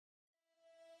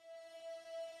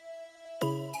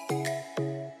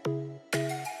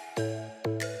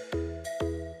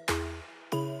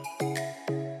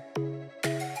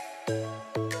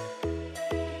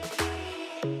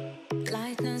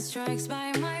strikes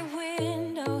by my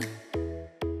window,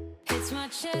 hits my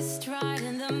chest right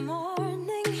in the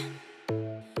morning,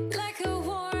 like a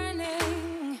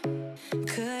warning.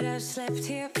 Could have slept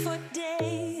here for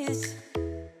days.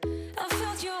 I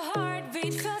felt your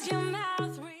heartbeat, felt your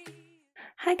mouth breathe.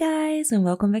 Hi guys, and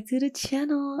welcome back to the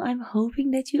channel. I'm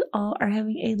hoping that you all are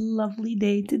having a lovely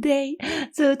day today.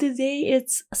 So today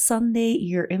it's Sunday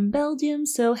here in Belgium,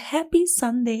 so happy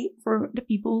Sunday for the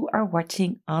people who are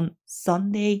watching on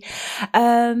Sunday.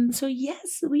 So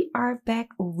yes, we are back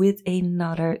with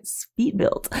another speed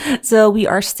build. So we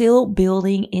are still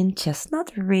building in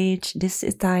Chestnut Ridge. This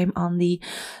is time on the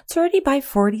 30 by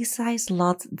 40 size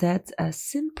lot that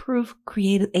Simproof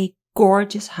created a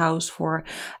gorgeous house for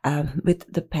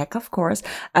with the pack, of course.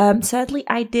 Sadly,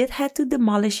 I did had to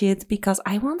demolish it because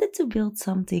I wanted to build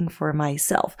something for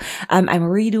myself. I'm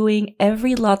redoing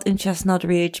every lot in Chestnut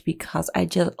Ridge because I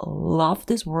just love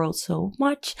this world so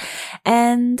much,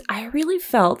 and I really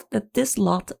felt that this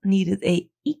lot needed a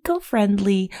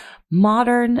eco-friendly,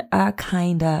 modern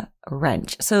kind of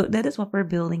ranch. So that is what we're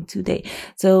building today.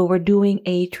 So we're doing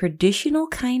a traditional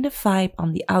kind of vibe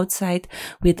on the outside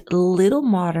with little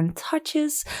modern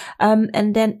touches,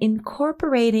 and then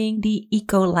incorporating the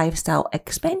eco lifestyle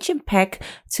expansion pack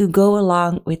to go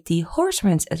along with the horse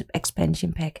ranch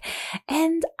expansion pack.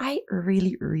 And I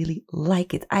really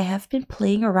like it. I have been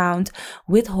playing around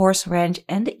with horse ranch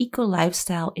and the eco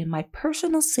lifestyle in my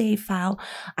personal save file.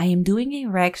 I am doing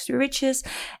a rags to riches,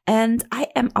 and I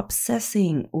am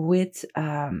obsessing with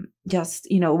just,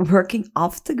 you know, working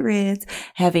off the grid,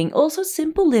 having also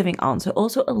simple living on, so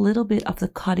also a little bit of the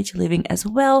cottage living as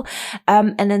well,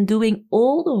 and then doing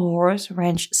all the horse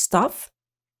ranch stuff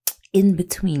in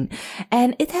between.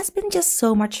 And it has been just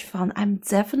so much fun. I'm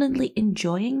definitely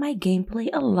enjoying my gameplay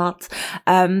a lot.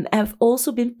 I've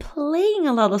also been playing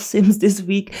a lot of Sims this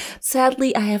week.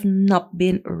 Sadly, I have not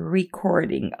been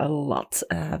recording a lot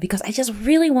because I just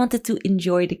really wanted to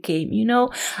enjoy the game. You know,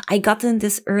 I gotten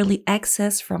this early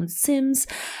access from Sims,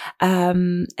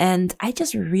 and I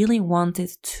just really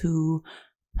wanted to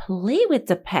play with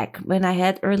the pack. When I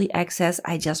had early access,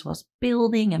 I just was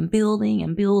building and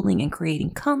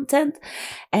creating content,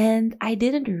 and I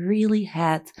didn't really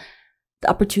had the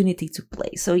opportunity to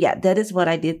play. So yeah, that is what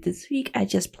I did this week. I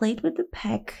just played with the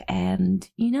pack and,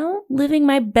 you know, living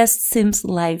my best Sims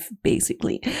life,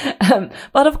 basically.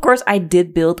 But of course, I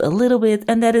did build a little bit,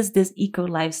 and that is this eco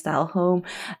lifestyle home,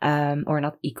 or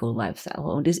not eco lifestyle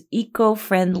home, this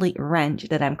eco-friendly ranch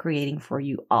that I'm creating for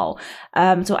you all.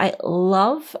 So I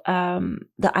love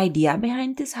the idea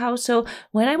behind this house. So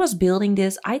when I was building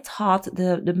this, I thought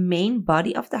the main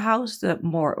body of the house, the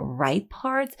more right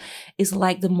part, is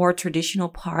like the more traditional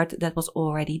part that was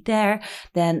already there.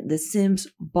 Then the Sims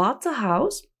bought the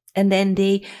house, and then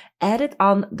they added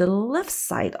on the left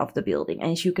side of the building.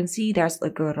 And as you can see, there's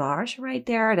a garage right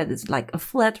there that is like a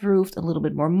flat roof, a little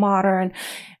bit more modern.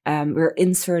 We're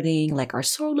inserting like our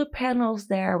solar panels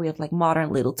there. We have like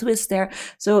modern little twists there.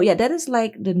 So yeah, that is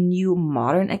like the new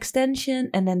modern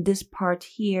extension. And then this part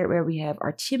here where we have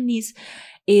our chimneys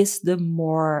is the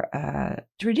more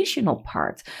traditional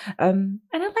part. And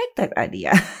I like that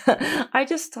idea. I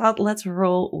just thought, let's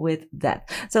roll with that.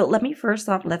 So let me first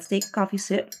off, let's take a coffee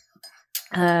sip.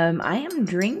 I am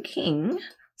drinking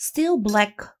still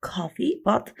black coffee,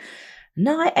 but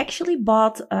now I actually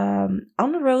bought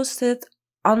unroasted,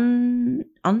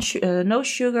 no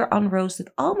sugar, unroasted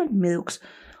almond milks,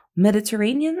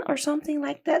 Mediterranean or something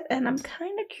like that. And I'm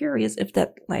kind of curious if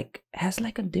that like has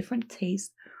like a different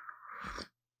taste.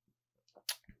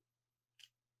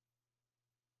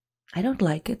 I don't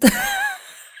like it.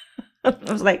 I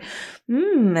was like,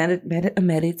 a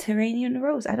Mediterranean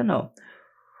rose. I don't know.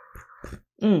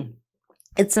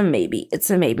 It's a maybe.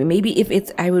 It's a maybe. Maybe if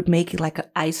it's, I would make it like an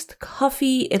iced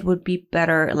coffee, it would be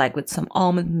better, like with some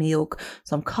almond milk,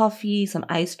 some coffee, some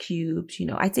ice cubes. You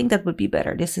know, I think that would be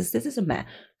better. This is a meh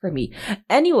for me.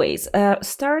 Anyways,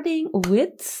 starting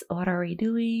with, what are we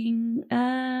doing?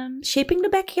 Shaping the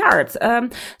backyard.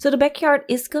 So the backyard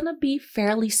is gonna be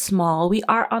fairly small. We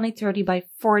are on a 30 by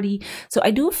 40. So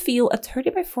I do feel a 30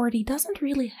 by 40 doesn't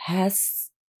really has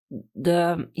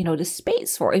the, you know, the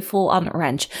space for a full-on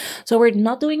ranch. So we're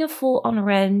not doing a full-on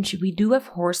ranch. We do have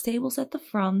horse stables at the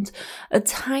front, a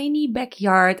tiny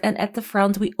backyard, and at the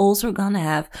front we also gonna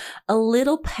have a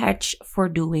little patch for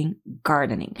doing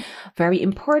gardening. Very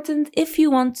important if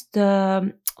you want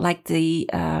the like the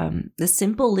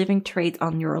simple living trait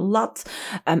on your lot.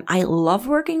 I love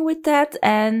working with that,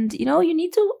 and you know, you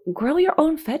need to grow your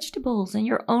own vegetables and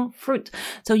your own fruit,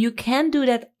 so you can do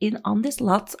that on this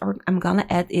lot. Or I'm gonna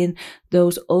add in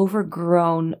those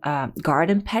overgrown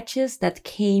garden patches that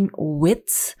came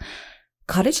with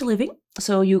cottage living.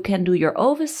 So you can do your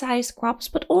oversized crops,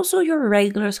 but also your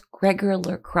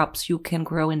regular crops you can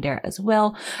grow in there as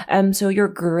well. So your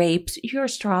grapes, your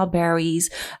strawberries,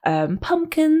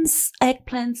 pumpkins,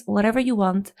 eggplants, whatever you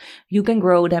want, you can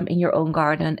grow them in your own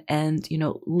garden and, you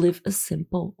know, live a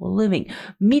simple living.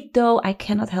 Meat though, I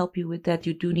cannot help you with that.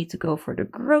 You do need to go for the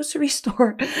grocery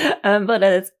store, but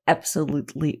that is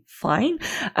absolutely fine.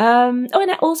 Oh,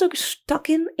 and I also stuck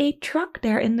in a truck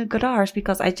there in the garage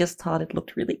because I just thought it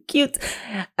looked really cute.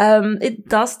 It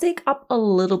does take up a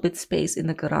little bit space in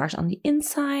the garage on the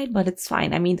inside, but it's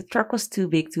fine. I mean, the truck was too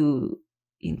big to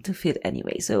fit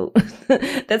anyway, so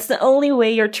that's the only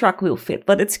way your truck will fit,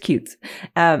 but it's cute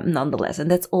nonetheless, and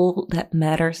that's all that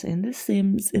matters in The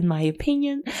Sims, in my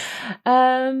opinion.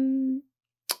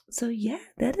 So yeah,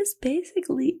 that is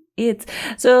basically it.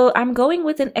 So I'm going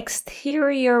with an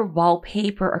exterior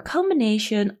wallpaper, a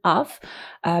combination of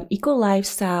eco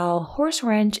lifestyle, horse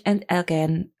ranch, and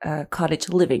again, cottage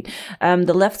living.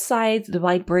 The left side, the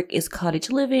white brick, is cottage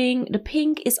living. The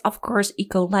pink is, of course,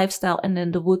 eco lifestyle. And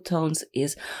then the wood tones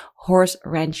is horse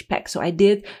ranch pack. So I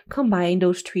did combine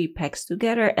those 3 packs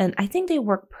together, and I think they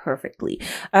work perfectly.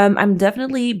 I'm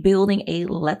definitely building a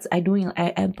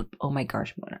oh my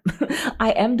gosh, Mona.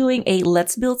 I am doing a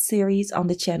Let's Build series on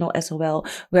the channel as well,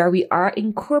 where we are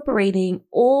incorporating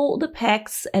all the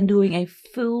packs and doing a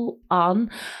full on,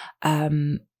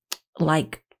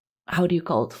 like, how do you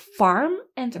call it, farm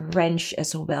and ranch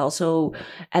as well. So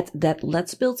at that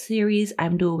Let's Build series,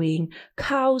 I'm doing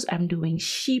cows, I'm doing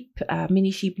sheep,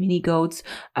 mini goats,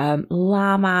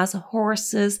 llamas,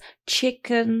 horses,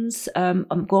 chickens.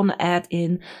 I'm gonna add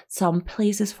in some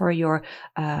places for your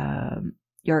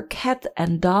cat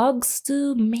and dogs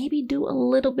to maybe do a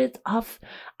little bit of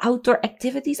outdoor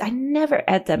activities. I never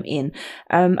add them in.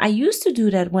 I used to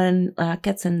do that when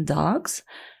cats and dogs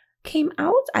came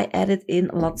out. I added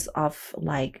in lots of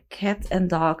like cat and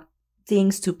dog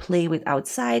things to play with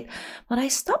outside, but I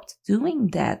stopped doing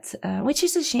that, which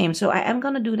is a shame. So I am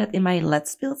gonna do that in my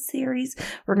Let's Build series.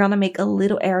 We're gonna make a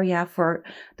little area for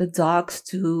the dogs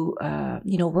to,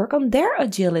 you know, work on their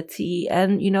agility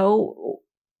and, you know,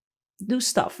 do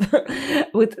stuff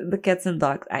with the cats and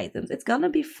dogs items. It's gonna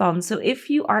be fun. So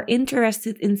if you are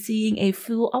interested in seeing a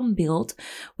full-on build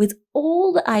with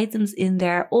all the items in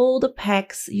there, all the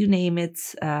packs, you name it,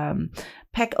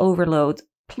 pack overload,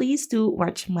 please do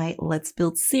watch my Let's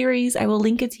Build series. I will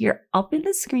link it here up in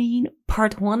the screen.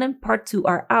 Part 1 and part 2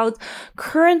 are out.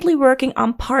 Currently working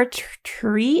on part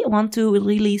 3. I want to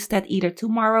release that either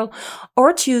tomorrow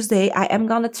or Tuesday. I am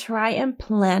gonna try and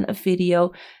plan a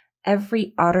video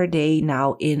every other day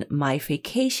now in my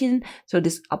vacation, so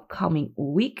this upcoming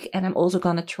week. And I'm also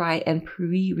gonna try and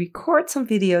pre-record some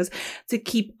videos to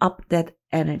keep up that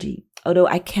energy. Although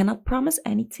I cannot promise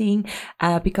anything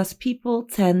because people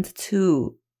tend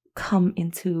to come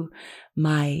into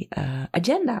my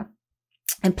agenda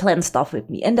and plan stuff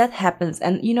with me, and that happens.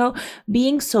 And you know,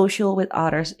 being social with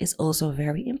others is also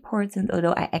very important,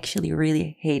 although I actually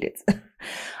really hate it.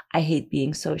 I hate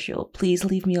being social. Please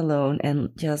leave me alone and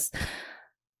just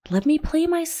let me play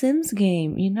my Sims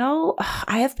game. You know,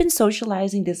 I have been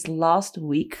socializing this last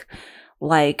week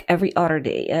like every other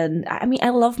day. And I mean, I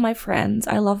love my friends,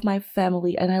 I love my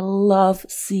family, and I love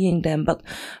seeing them. But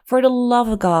for the love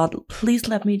of God, please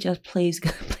let me just play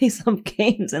some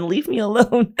games and leave me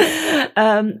alone.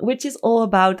 Which is all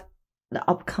about the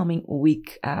upcoming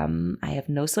week. I have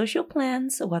no social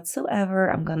plans whatsoever.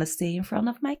 I'm gonna stay in front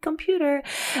of my computer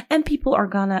and people are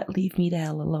gonna leave me the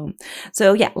hell alone.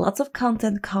 So yeah, lots of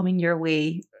content coming your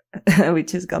way,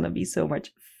 which is gonna be so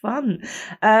much fun.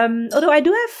 Although I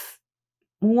do have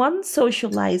one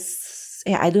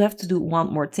I do have to do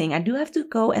one more thing. I do have to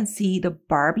go and see the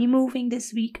Barbie moving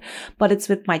this week, but it's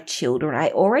with my children.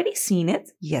 I already seen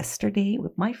it yesterday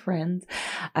with my friend.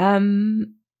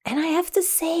 And I have to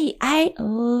say, I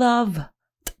love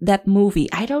that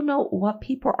movie. I don't know what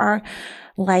people are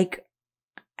like.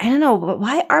 I don't know,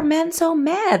 why are men so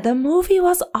mad? The movie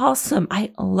was awesome.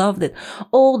 I loved it.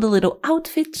 All the little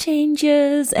outfit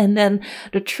changes and then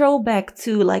the throwback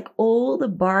to like all the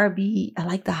Barbie, I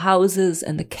like the houses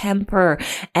and the camper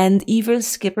and even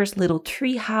Skipper's little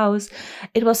tree house.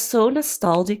 It was so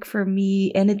nostalgic for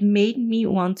me and it made me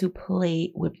want to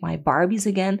play with my Barbies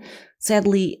again.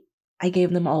 Sadly, I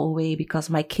gave them all away because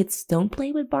my kids don't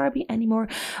play with Barbie anymore.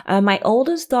 My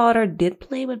oldest daughter did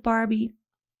play with Barbie.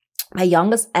 My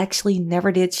youngest actually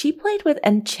never did. She played with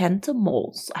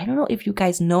Enchantimals. I don't know if you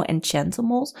guys know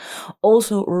Enchantimals.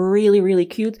 Also really, really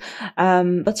cute.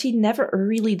 But she never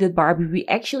really did Barbie. We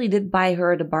actually did buy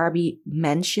her the Barbie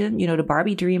mansion, you know, the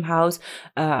Barbie dream house,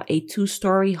 a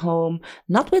 2-story home,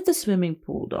 not with the swimming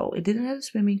pool though. It didn't have a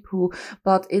swimming pool,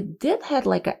 but it did have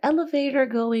like an elevator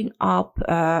going up,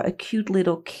 a cute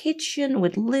little kitchen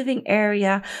with living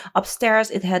area.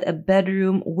 Upstairs, it had a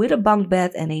bedroom with a bunk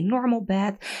bed and a normal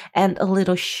bed, and a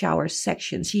little shower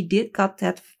section. She did got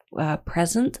that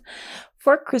present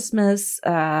for Christmas.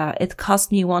 It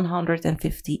cost me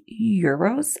 150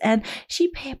 euros, and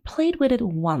she played with it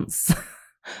once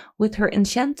with her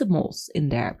Enchantimals in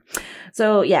there.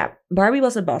 So yeah, Barbie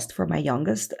was a bust for my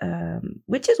youngest,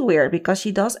 which is weird because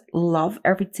she does love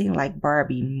everything like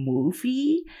Barbie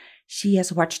movie. She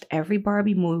has watched every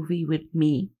Barbie movie with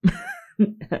me.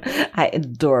 I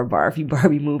adore Barbie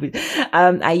movies.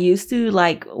 I used to,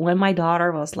 like, when my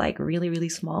daughter was like really, really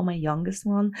small, my youngest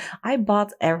one, I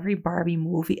bought every Barbie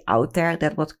movie out there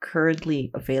that was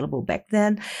currently available back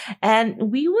then.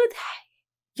 And we would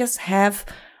just have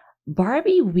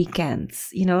Barbie weekends,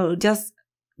 you know, just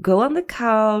go on the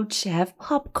couch, have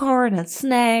popcorn and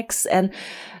snacks and,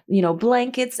 you know,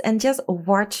 blankets, and just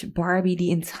watch Barbie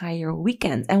the entire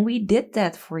weekend. And we did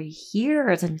that for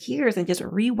years and years, and just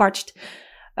rewatched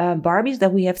Barbies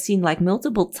that we have seen like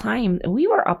multiple times. We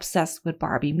were obsessed with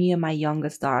Barbie, me and my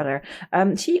youngest daughter.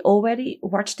 She already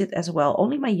watched it as well.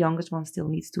 Only my youngest one still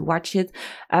needs to watch it.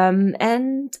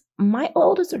 And my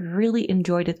oldest really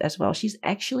enjoyed it as well. She's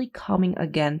actually coming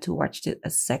again to watch it a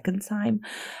second time.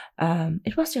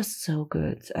 It was just so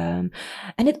good. And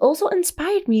it also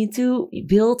inspired me to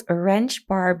build a ranch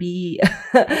Barbie.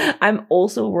 I'm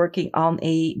also working on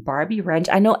a Barbie ranch.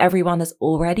 I know everyone has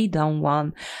already done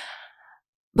one,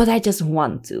 but I just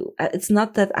want to. It's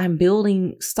not that I'm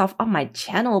building stuff on my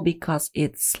channel because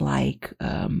it's like,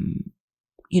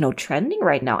 you know, trending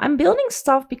right now. I'm building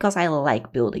stuff because I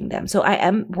like building them. So I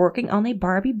am working on a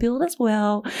Barbie build as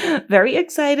well. Very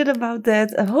excited about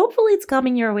that. Hopefully it's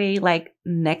coming your way like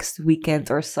next weekend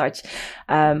or such.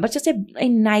 But just a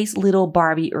nice little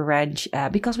Barbie ranch,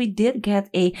 because we did get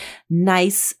a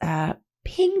nice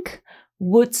pink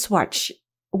wood swatch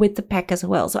with the pack as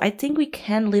well. So I think we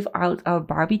can live out our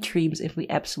Barbie dreams if we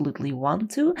absolutely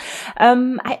want to.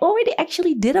 I already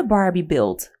actually did a Barbie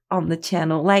build on the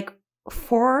channel, like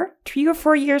 3 or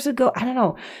 4 years ago. I don't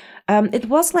know. It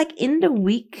was like in the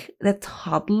week that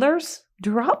toddlers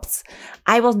dropped.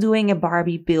 I was doing a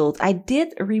Barbie build. I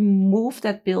did remove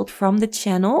that build from the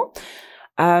channel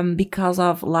because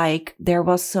of like there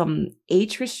was some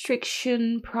age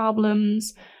restriction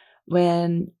problems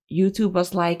when YouTube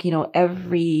was like, you know,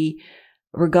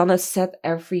 we're gonna set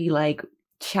every like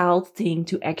child thing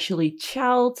to actually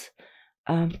child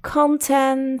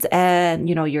content, and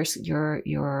you know your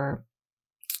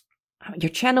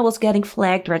channel was getting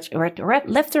flagged left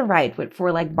and right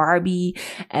for like Barbie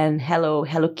and Hello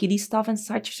Kitty stuff and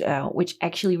such, which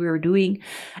actually we were doing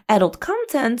adult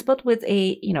content but with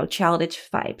a, you know, childish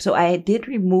vibe. So I did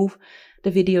remove the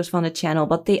videos from the channel,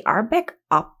 but they are back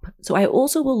up. So I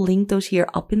also will link those here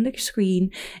up in the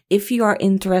screen if you are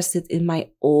interested in my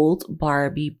old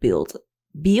Barbie build.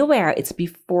 Be aware, it's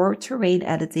before terrain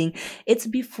editing, it's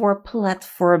before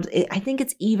platforms, I think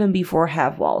it's even before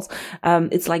have walls.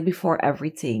 It's like before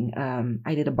everything.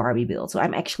 I did a Barbie build, so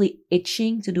I'm actually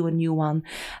itching to do a new one,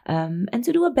 and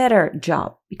to do a better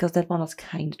job, because that one was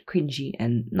kind of cringy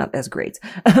and not as great.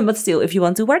 But still, if you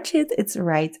want to watch it, it's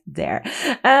right there.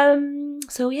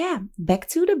 So yeah, back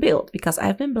to the build, because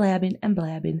I've been blabbing and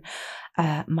blabbing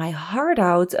my heart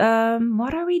out.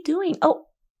 What are we doing? Oh,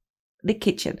 the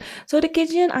kitchen. So the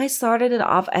kitchen, I started it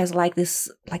off as like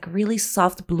this like really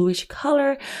soft bluish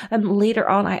color, and later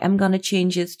on I am gonna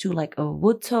change it to like a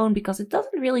wood tone because it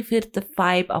doesn't really fit the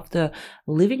vibe of the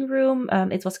living room.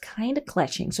 It was kind of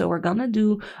clashing, so we're gonna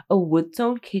do a wood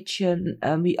tone kitchen.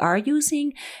 We are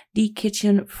using the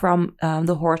kitchen from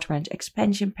the Horse Ranch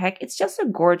expansion pack. It's just a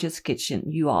gorgeous kitchen,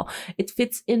 you all. It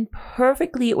fits in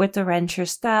perfectly with the rancher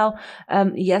style.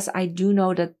 Yes, I do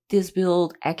know that this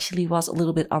build actually was a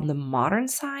little bit on the modern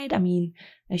side. I mean,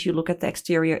 as you look at the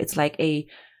exterior, it's like a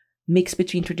mix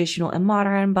between traditional and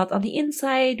modern, but on the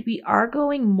inside we are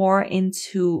going more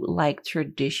into like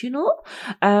traditional.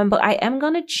 But I am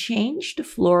gonna change the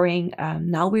flooring.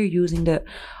 Now we're using the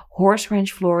Horse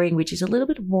Ranch flooring, which is a little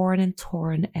bit worn and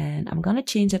torn, and I'm gonna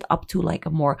change it up to like a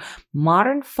more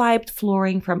modern vibed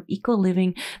flooring from Eco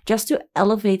Living, just to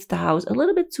elevate the house a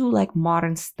little bit to like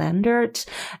modern standards.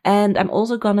 And I'm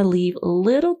also gonna leave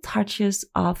little touches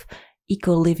of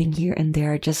eco living here and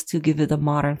there just to give it a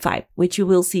modern vibe, which you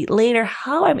will see later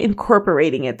how I'm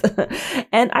incorporating it.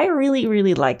 And I really,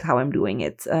 really liked how I'm doing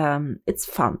it. It's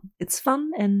fun. It's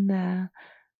fun, and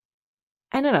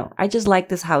I don't know. I just like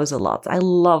this house a lot. I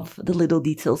love the little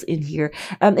details in here.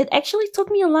 It actually took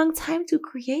me a long time to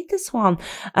create this one.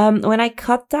 When I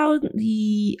cut down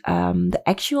the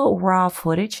actual raw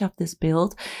footage of this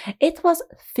build, it was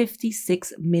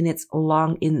 56 minutes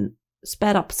long in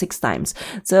sped up 6 times.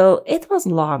 So it was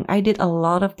long. I did a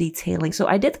lot of detailing. So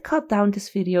I did cut down this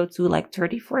video to like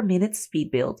 34 minutes speed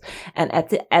build. And at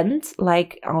the end,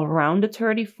 like around the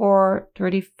 34,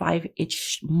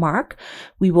 35-ish mark,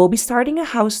 we will be starting a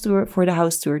house tour for the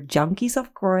house tour junkies,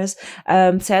 of course.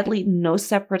 Sadly, no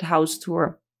separate house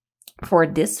tour for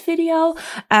this video,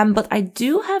 but I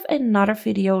do have another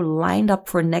video lined up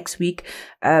for next week,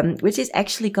 which is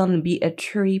actually going to be a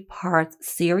 3-part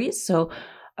series. So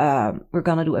we're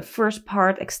gonna do a first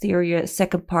part exterior,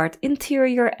 second part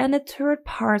interior, and a third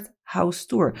part house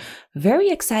tour.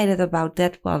 Very excited about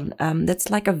that one.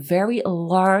 That's like a very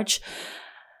large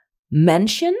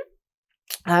mansion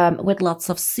with lots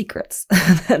of secrets.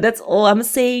 That's all I'm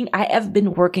saying. I have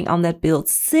been working on that build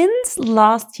since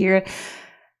last year.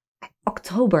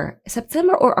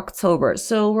 September or October.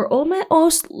 So we're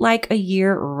almost like a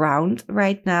year round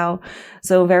right now.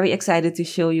 So very excited to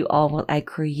show you all what I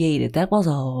created. That was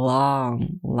a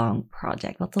long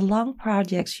project, but the long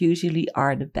projects usually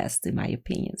are the best in my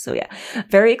opinion. So yeah,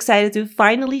 very excited to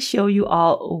finally show you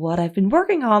all what I've been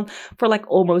working on for like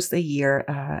almost a year,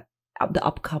 the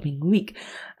upcoming week.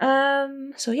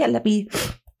 So yeah,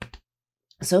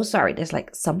 so sorry, there's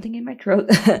like something in my throat.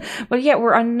 But yeah, we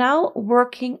are now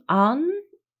working on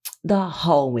the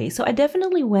hallway. So I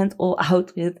definitely went all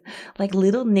out with like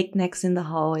little knickknacks in the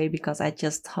hallway because I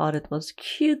just thought it was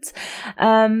cute.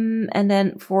 And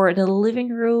then for the living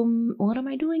room, what am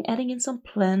I doing? Adding in some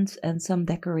plants and some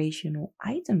decorational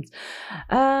items.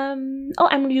 Oh,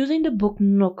 I'm using the book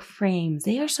nook frames.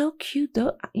 They are so cute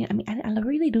though. I mean, I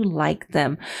really do like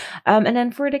them. And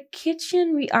then for the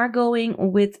kitchen, we are going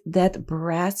with that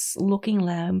brass looking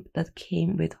lamp that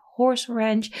came with horse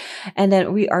ranch, and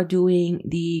then we are doing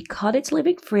the cottage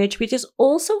living fridge, which is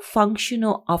also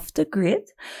functional off the grid,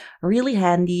 really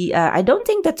handy. I don't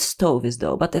think that stove is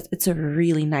though, but it's a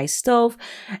really nice stove.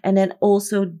 And then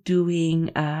also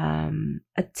doing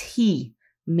a tea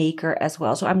maker as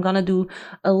well. So I'm gonna do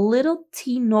a little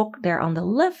tea nook there on the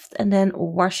left, and then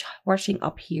washing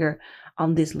up here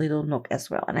on this little nook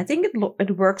as well. And I think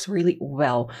it works really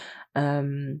well.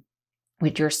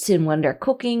 With your sim when they're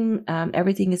cooking,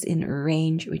 everything is in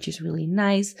range, which is really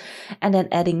nice. And then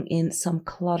adding in some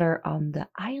clutter on the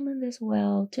island as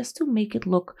well, just to make it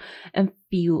look and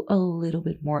feel a little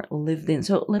bit more lived in.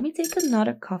 So let me take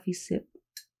another coffee sip.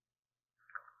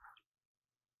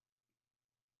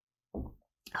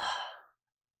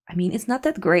 I mean, it's not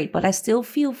that great, but I still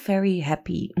feel very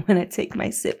happy when I take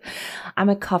my sip. I'm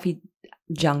a coffee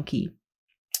junkie.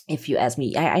 If you ask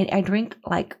me, I drink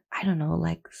like, I don't know,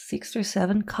 like 6 or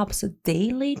 7 cups a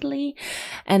day lately.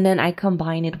 And then I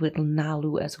combine it with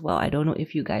Nalu as well. I don't know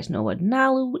if you guys know what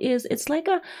Nalu is. It's like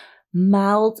a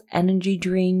mild energy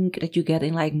drink that you get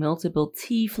in like multiple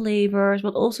tea flavors,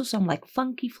 but also some like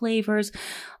funky flavors.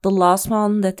 The last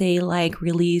one that they like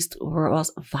released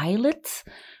was Violet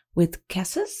with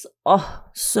cassis. Oh,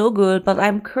 so good. But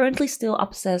I'm currently still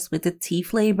obsessed with the tea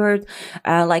flavored,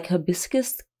 like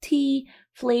hibiscus tea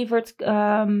flavored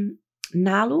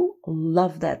Nalu.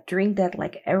 Love that. Drink that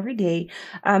like every day.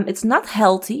 It's not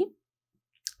healthy.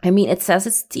 I mean, it says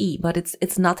it's tea, but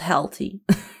it's not healthy.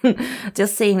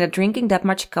 Just saying that drinking that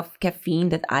much caffeine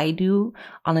that I do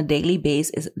on a daily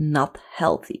basis is not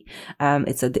healthy.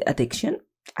 It's an addiction.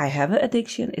 I have an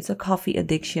addiction. It's a coffee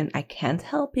addiction. I can't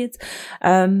help it.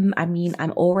 I mean,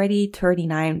 I'm already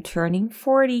 39, turning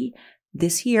 40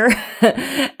 this year.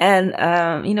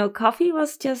 And, you know, coffee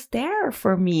was just there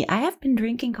for me. I have been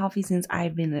drinking coffee since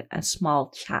I've been a small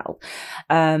child.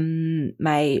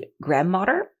 My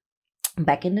grandmother,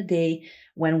 back in the day,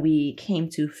 when we came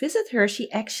to visit her,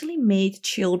 she actually made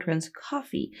children's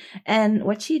coffee. And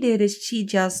what she did is she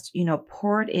just, you know,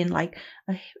 poured in like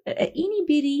a itty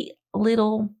bitty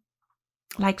little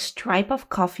like stripe of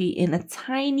coffee in a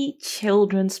tiny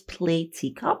children's play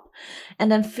teacup,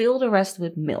 and then fill the rest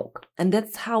with milk. And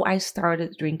that's how I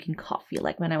started drinking coffee,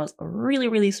 like when I was really,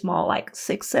 really small, like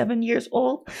 6, 7 years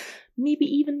old, maybe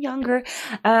even younger.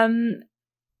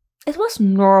 It was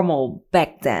normal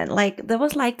back then. Like that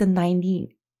was like the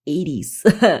 1980s.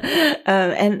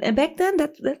 And back then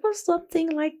that was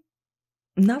something like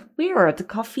not weird. The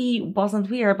coffee wasn't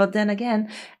weird, but then again,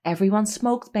 everyone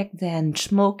smoked back then.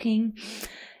 Smoking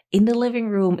in the living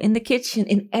room, in the kitchen,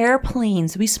 in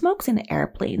airplanes. We smoked in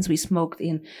airplanes. We smoked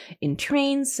in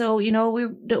trains. So, you know,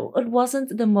 it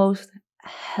wasn't the most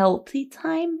healthy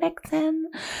time back then.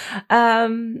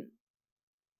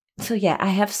 So yeah, I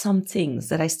have some things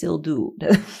that I still do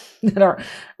that are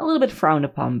a little bit frowned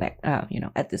upon back, you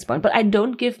know, at this point. But I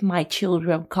don't give my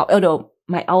children coffee. Although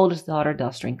my oldest daughter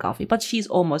does drink coffee, but she's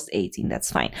almost 18.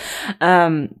 That's fine.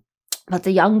 But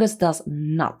the youngest does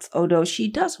not, although she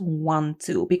does want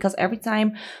to, because every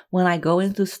time when I go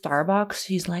into Starbucks,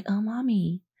 she's like, "Oh,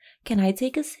 mommy, can I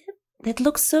take a sip? That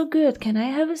looks so good. Can I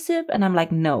have a sip?" And I'm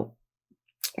like, "No,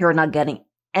 you're not getting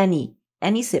any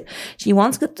sip." She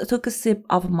once took a sip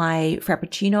of my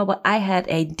Frappuccino, but I had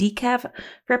a decaf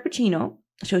Frappuccino,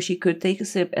 so she could take a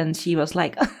sip, and she was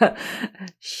like,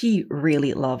 she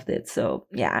really loved it. So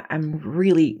yeah, I'm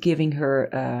really giving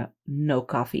her no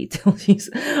coffee till she's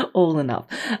old enough.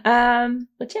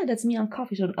 But yeah, that's me on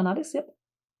coffee. So another sip.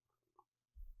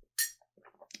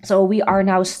 So we are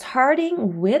now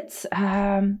starting with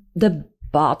the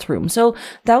bathroom. So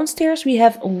downstairs we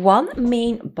have one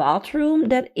main bathroom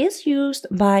that is used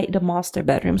by the master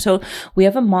bedroom. So we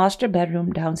have a master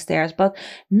bedroom downstairs, but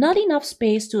not enough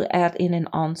space to add in an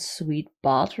ensuite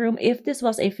bathroom. If this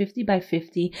was a 50 by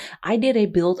 50, I did a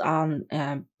build on,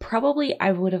 probably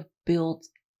I would have built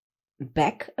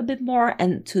back a bit more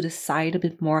and to the side a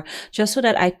bit more, just so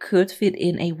that I could fit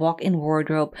in a walk-in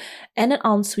wardrobe and an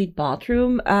ensuite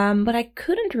bathroom. But I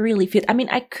couldn't really fit. I mean,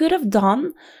 I could have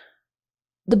done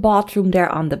the bathroom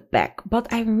there on the back, but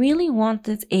I really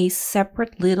wanted a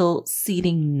separate little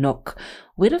seating nook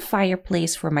with a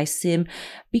fireplace for my sim,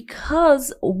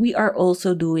 because we are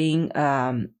also doing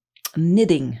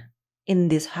knitting in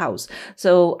this house.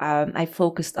 So I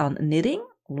focused on knitting,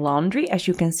 laundry. As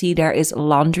you can see, there is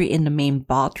laundry in the main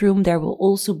bathroom. There will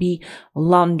also be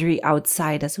laundry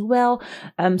outside as well.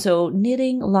 So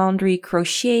knitting, laundry,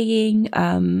 crocheting,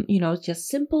 you know, just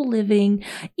simple living,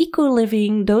 eco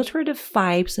living. Those were the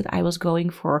vibes that I was going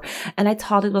for. And I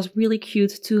thought it was really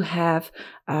cute to have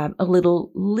a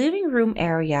little living room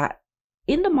area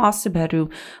in the master bedroom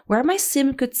where my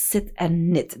sim could sit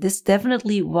and knit. This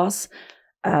definitely was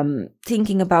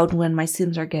thinking about when my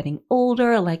sims are getting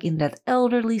older, like in that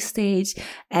elderly stage.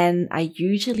 And I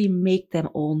usually make them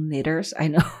all knitters. I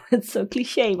know it's so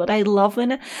cliche, but I love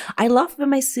when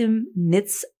my sim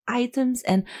knits items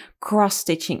and cross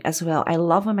stitching as well. I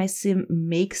love when my sim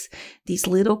makes these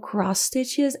little cross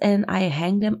stitches and I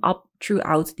hang them up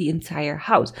throughout the entire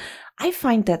house. I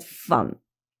find that fun.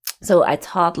 So I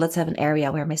thought, let's have an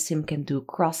area where my sim can do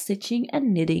cross-stitching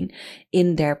and knitting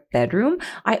in their bedroom.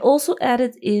 I also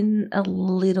added in a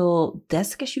little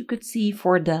desk, as you could see,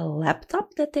 for the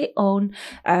laptop that they own,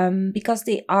 because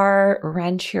they are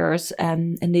ranchers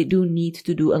and they do need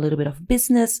to do a little bit of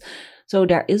business. So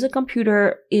there is a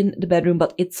computer in the bedroom,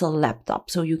 but it's a laptop.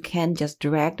 So you can just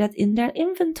drag that in their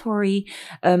inventory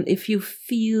if you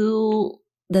feel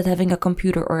that having a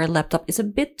computer or a laptop is a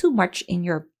bit too much in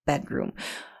your bedroom.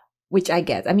 Which I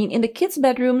get. I mean, in the kids'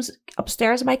 bedrooms,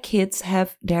 upstairs, my kids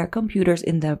have their computers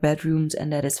in their bedrooms,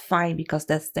 and that is fine because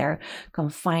that's their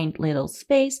confined little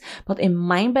space. But in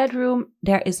my bedroom,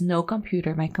 there is no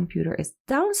computer. My computer is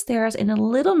downstairs in a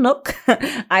little nook.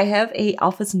 I have a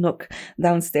office nook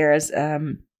downstairs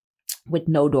with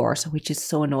no doors, which is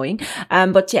so annoying.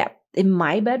 But yeah, in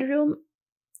my bedroom,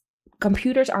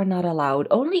 computers are not allowed.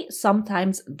 Only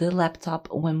sometimes the laptop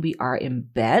when we are in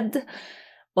bed.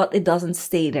 But it doesn't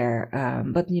stay there.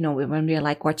 But, you know, when we're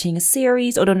like watching a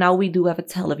series, although now we do have a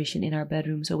television in our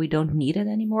bedroom, so we don't need it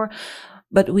anymore.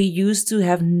 But we used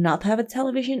to not have a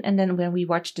television. And then when we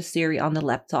watched the series on the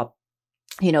laptop,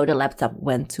 you know, the laptop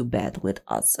went to bed with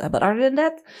us. But other than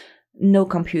that, no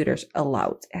computers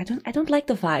allowed. I don't like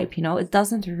the vibe, you know, it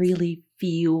doesn't really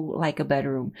feel like a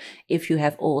bedroom if you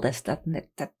have all that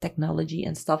technology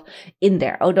and stuff in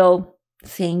there. Although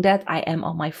saying that, I am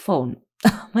on my phone.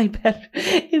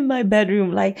 In my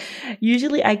bedroom. Like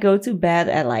usually I go to bed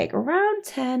at like around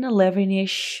 10,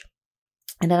 11-ish.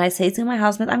 And then I say to my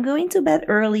husband, I'm going to bed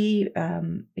early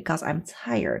because I'm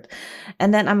tired.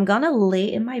 And then I'm gonna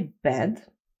lay in my bed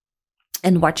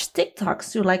and watch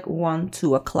TikToks to like 1,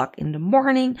 2 o'clock in the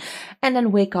morning and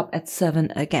then wake up at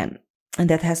 7 again.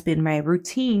 And that has been my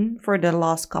routine for the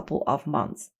last couple of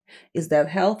months. Is that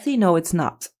healthy? No, it's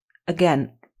not.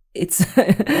 Again, it's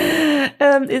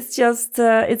just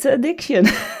it's an addiction,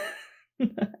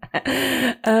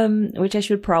 which I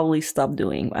should probably stop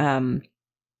doing.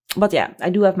 But yeah, I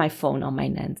do have my phone on my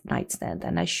nightstand,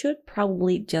 and I should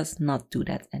probably just not do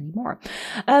that anymore.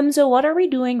 So what are we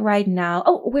doing right now?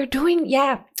 Oh, we're doing,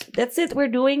 yeah, that's it. We're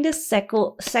doing the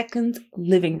second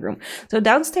living room. So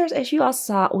downstairs, as you all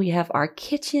saw, we have our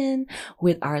kitchen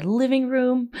with our living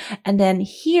room. And then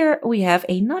here we have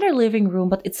another living room,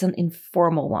 but it's an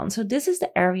informal one. So this is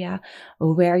the area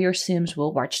where your Sims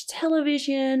will watch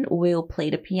television, will play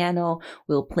the piano,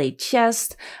 will play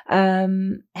chess,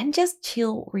 and just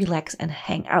chill, relax, and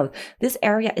hang out. This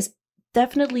area is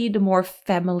definitely the more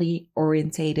family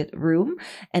orientated room,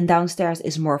 and downstairs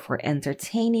is more for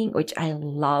entertaining, which I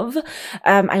love.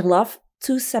 I love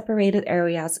two separated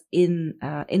areas in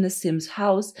the Sims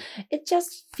house. It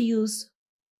just feels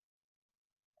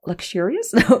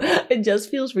luxurious. No, it just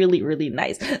feels really, really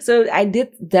nice. So I did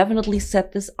definitely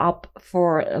set this up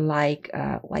for like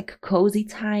cozy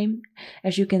time.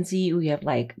 As you can see, we have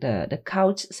like the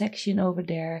couch section over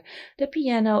there, the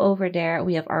piano over there.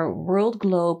 We have our world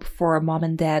globe for mom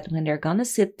and dad when they're gonna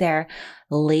sit there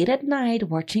late at night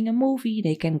watching a movie.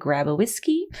 They can grab a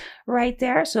whiskey right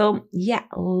there. So yeah,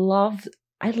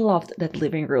 I loved that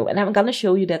living room, and I'm gonna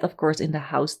show you that, of course, in the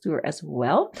house tour as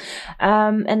well.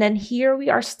 And then here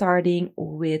we are starting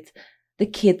with the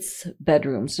kids'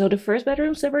 bedroom. So the first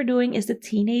bedrooms that we're doing is the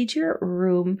teenager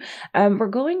room. We're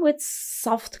going with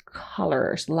soft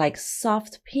colors, like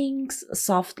soft pinks,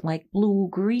 soft like blue,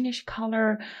 greenish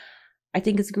color. I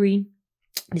think it's green.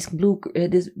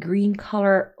 This green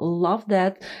color, love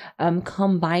that.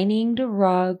 Combining the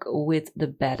rug with the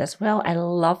bed as well. I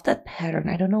love that pattern.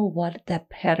 I don't know what that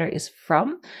pattern is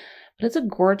from, but it's a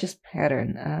gorgeous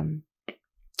pattern.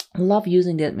 Love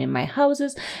using them in my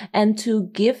houses. And to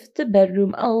give the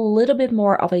bedroom a little bit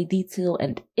more of a detail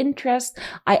and interest,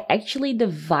 I actually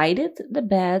divided the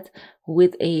bed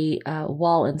with a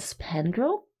wall and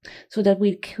spandrel, so that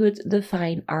we could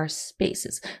define our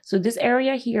spaces. So this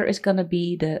area here is going to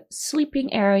be the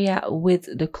sleeping area with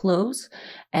the clothes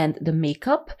and the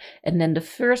makeup. And then the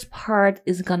first part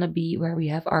is going to be where we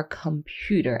have our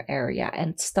computer area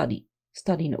and study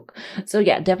nook. So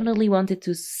yeah, definitely wanted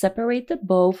to separate the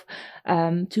both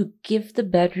to give the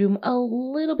bedroom a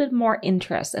little bit more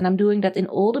interest. And I'm doing that in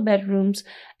all the bedrooms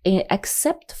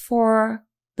except for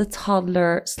the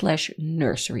toddler /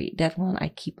 nursery. That one I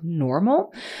keep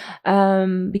normal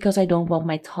because I don't want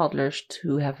my toddlers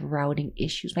to have routing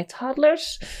issues. My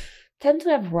toddlers tend to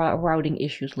have routing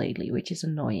issues lately, which is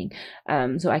annoying.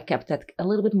 So I kept that a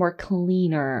little bit more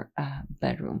cleaner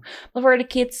bedroom. But for the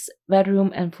kids'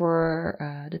 bedroom and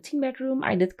for the teen bedroom,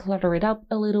 I did clutter it up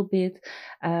a little bit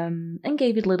and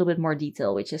gave it a little bit more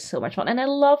detail, which is so much fun. And I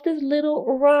love this little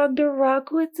rug, the rug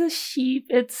with the sheep.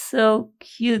 It's so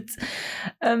cute.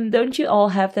 Don't you all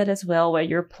have that as well, where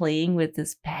you're playing with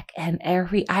this pack and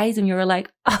every item you're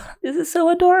like, oh, this is so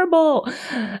adorable.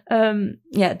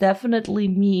 Yeah, definitely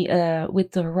me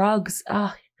with the rugs.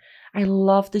 Oh, I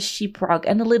love the sheep rug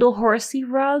and the little horsey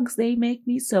rugs. They make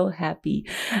me so happy.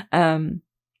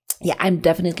 Yeah, I'm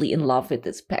definitely in love with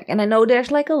this pack. And I know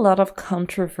there's like a lot of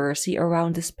controversy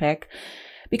around this pack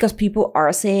because people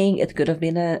are saying it could have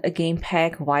been a game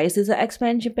pack. Why is this an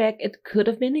expansion pack? It could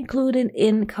have been included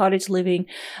in cottage living,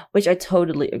 which I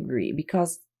totally agree,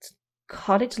 because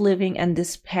cottage living and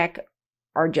this pack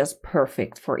are just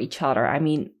perfect for each other. I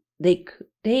mean, they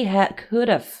could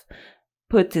have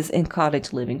put this in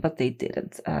cottage living, but they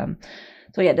didn't.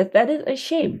 So yeah, that is a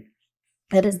shame.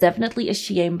 That is definitely a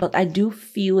shame, but I do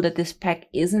feel that this pack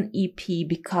is an EP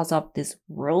because of this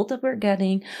world that we're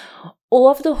getting. All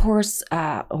of the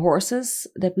horses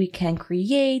that we can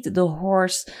create, the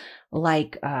horse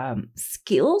like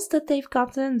skills that they've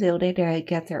gotten. They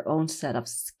get their own set of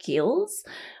skills,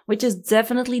 which is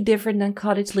definitely different than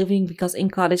cottage living, because in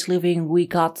cottage living we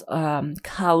got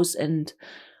cows and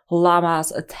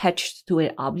llamas attached to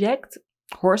an object.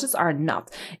 Horses are not.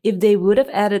 If they would have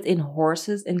added in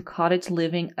horses in cottage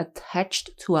living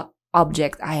attached to an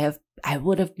object, I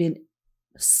would have been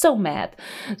so mad.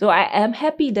 So I am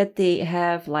happy that they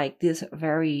have like this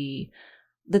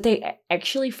that they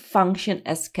actually function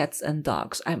as cats and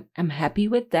dogs. I'm happy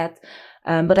with that.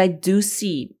 But I do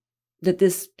see that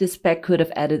this pack could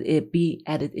have be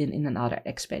added in another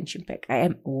expansion pack. I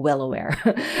am well aware.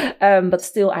 But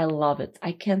still, I love it.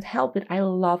 I can't help it. I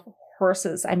love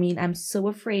horses. I mean, I'm so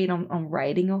afraid on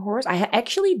riding a horse. I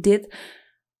actually did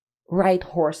ride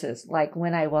horses like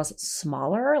when I was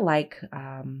smaller, like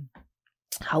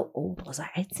how old was I?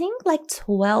 I think like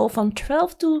 12. From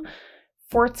 12 to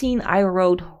 14 I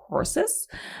rode horses.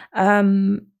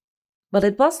 But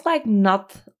it was like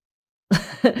not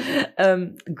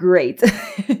great,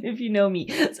 if you know me.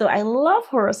 So I love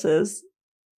horses,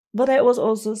 but I was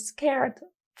also scared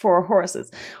 4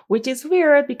 horses, which is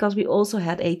weird because we also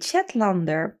had a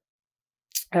Shetlander.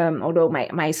 Although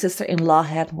my sister-in-law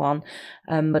had one,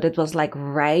 but it was like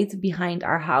right behind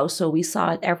our house, so we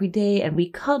saw it every day and we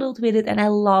cuddled with it, and I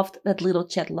loved that little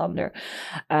Shetlander.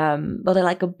 But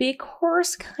like a big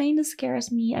horse kind of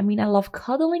scares me. I mean, I love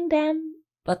cuddling them,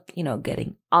 but you know,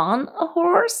 getting on a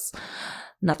horse,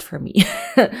 not for me.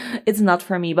 It's not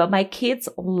for me, but my kids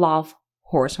love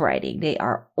horse riding. They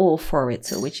are all for it,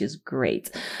 so which is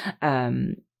great.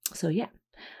 So yeah.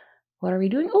 What are we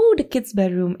doing? Oh, the kids'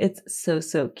 bedroom. It's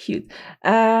so cute.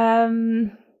 Yeah,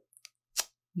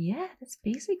 that's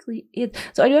basically it.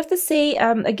 So I do have to say,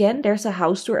 again, there's a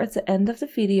house tour at the end of the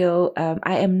video.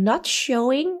 I am not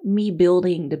showing me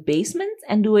building the basement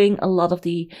and doing a lot of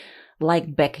the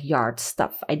like backyard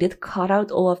stuff. I did cut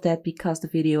out all of that because the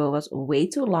video was way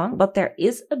too long, but there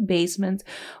is a basement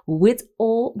with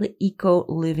all the eco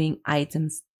living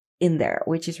items in there,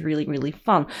 which is really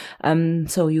fun.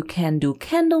 So you can do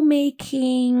candle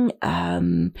making.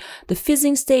 The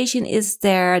fizzing station is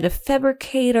there. The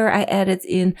fabricator I added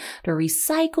in. The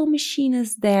recycle machine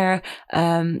is there.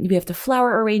 We have the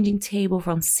flower arranging table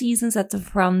from Seasons at the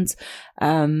front.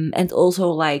 And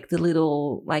also like the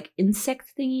little like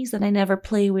insect thingies that I never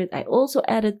play with. I also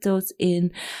added those in.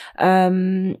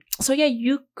 So yeah,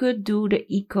 you could do the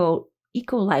eco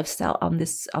lifestyle on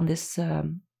this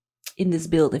in this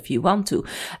build if you want to.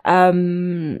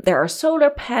 There are solar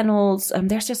panels.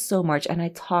 There's just so much, and I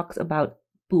talked about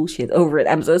bullshit over it.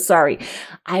 I'm so sorry.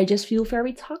 I just feel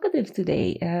very talkative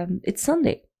today. It's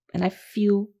Sunday and I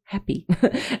feel happy.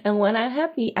 And when I'm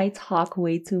happy, I talk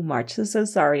way too much. So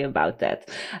sorry about that.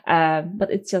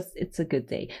 But it's a good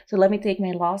day. So let me take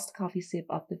my last coffee sip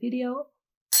of the video,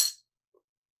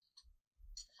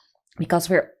 because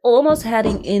we're almost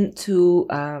heading into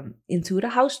the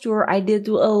house tour. I did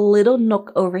do a little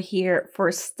nook over here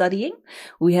for studying.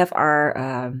 We have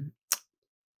our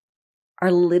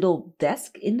little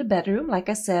desk in the bedroom, like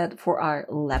I said, for our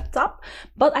laptop.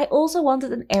 But I also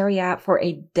wanted an area for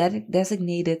a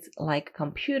designated like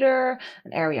computer,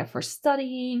 an area for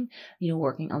studying, you know,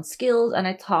 working on skills. And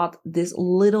I thought this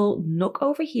little nook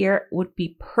over here would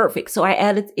be perfect. So I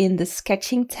added in the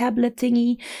sketching tablet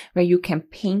thingy where you can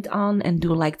paint on and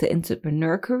do like the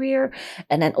entrepreneur career.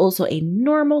 And then also a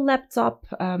normal laptop,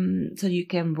 so you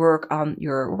can work on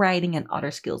your writing and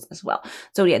other skills as well.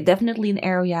 So yeah, definitely an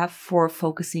area for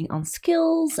focusing on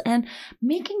skills and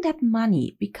making that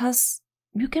money, because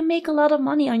you can make a lot of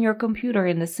money on your computer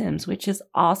in The Sims, which is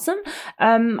awesome.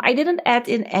 I didn't add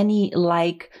in any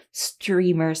like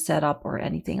streamer setup or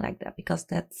anything like that, because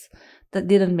that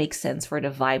didn't make sense for the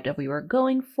vibe that we were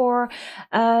going for.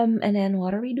 And then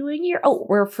what are we doing here? Oh,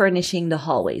 we're furnishing the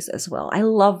hallways as well. I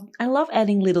love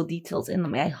adding little details in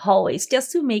my hallways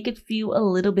just to make it feel a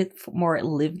little bit more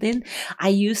lived in. I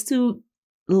used to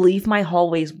leave my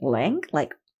hallways blank,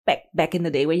 like back in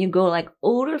the day. When you go like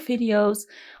older videos,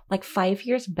 like 5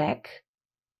 years back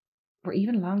or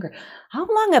even longer. How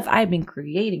long have I been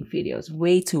creating videos?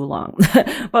 Way too long.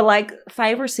 But like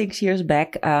 5 or 6 years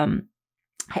back, I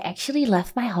actually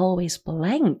left my hallways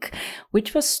blank,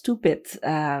 which was stupid.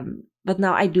 But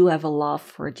now I do have a love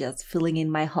for just filling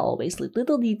in my hallways with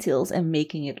little details and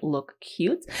making it look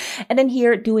cute. And then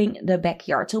here doing the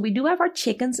backyard. So we do have our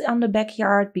chickens on the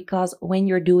backyard, because when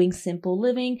you're doing simple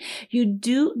living, you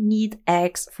do need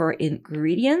eggs for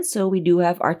ingredients. So we do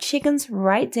have our chickens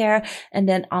right there. And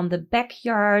then on the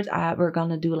backyard, we're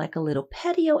gonna do like a little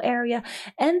patio area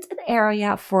and an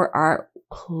area for our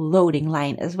clothing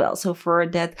line as well. So for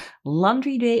that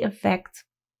laundry day effect,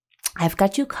 I've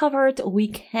got you covered. We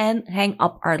can hang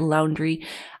up our laundry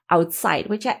outside,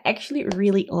 which I actually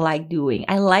really like doing.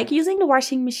 I like using the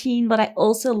washing machine, but I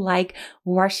also like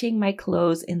washing my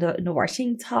clothes in the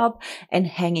washing tub and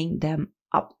hanging them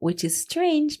up, which is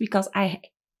strange because I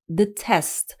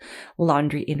detest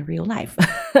laundry in real life.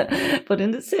 But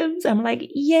in The Sims, I'm like,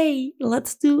 yay,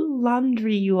 let's do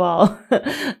laundry, you all.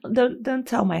 Don't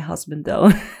tell my husband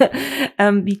though,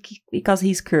 because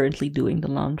he's currently doing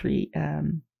the laundry.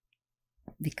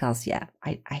 Because yeah,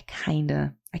 I kind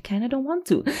of don't want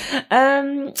to.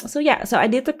 So I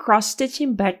did the cross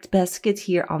stitching basket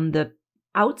here on the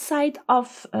outside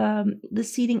of the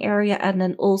seating area, and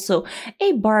then also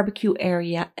a barbecue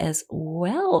area as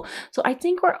well. So I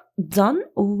think we're done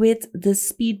with the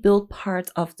speed build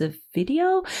part of the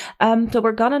video. So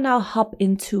we're gonna now hop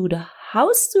into the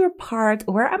house tour part,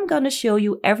 where I'm gonna show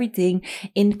you everything,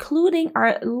 including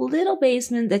our little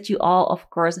basement that you all of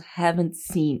course haven't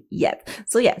seen yet.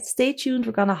 So yeah, stay tuned.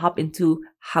 We're gonna hop into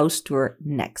house tour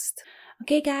next.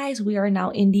 Okay guys, we are now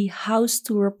in the house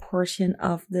tour portion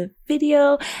of the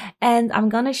video, and I'm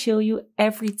gonna show you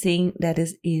everything that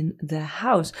is in the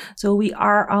house. So we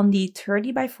are on the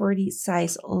 30 by 40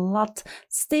 size lot,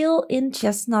 still in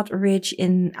Chestnut Ridge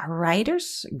in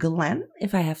Riders Glen,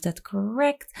 if I have that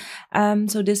correct.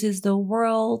 So this is the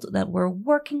world that we're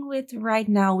working with right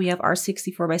now. We have our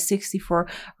 64 by 64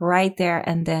 right there,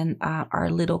 and then our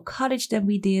little cottage that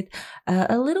we did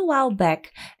a little while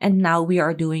back, and now we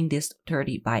are doing this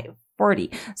 30 by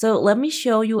 40. So let me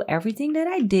show you everything that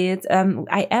I did.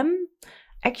 I am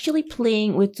actually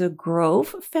playing with the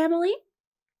Grove family.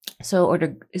 So,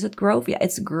 is it Grove? Yeah,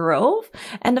 it's Grove.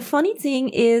 And the funny thing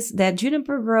is that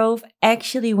Juniper Grove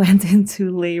actually went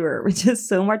into labor, which is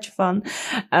so much fun.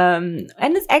 And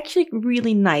it's actually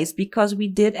really nice because we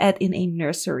did add in a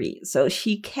nursery. So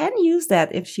she can use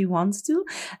that if she wants to.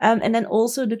 And then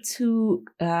also the two,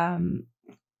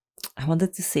 I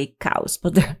wanted to say cows,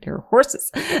 but they're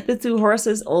horses. The two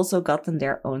horses also gotten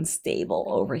their own stable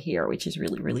over here, which is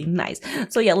really, really nice.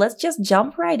 So yeah, let's just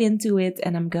jump right into it,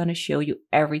 and I'm gonna show you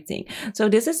everything. So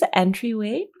this is the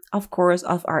entryway, of course,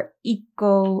 of our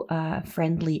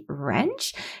eco-friendly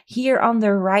ranch. Here on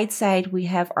the right side, we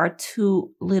have our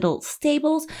two little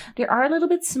stables. They are a little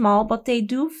bit small, but they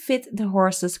do fit the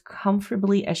horses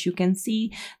comfortably. As you can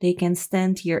see, they can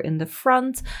stand here in the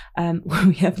front.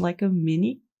 We have like a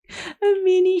mini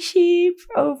sheep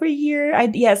over here.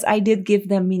 Yes, I did give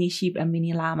them mini sheep and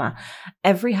mini llama.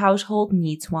 Every household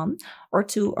needs one or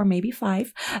two or maybe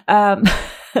five.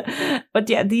 But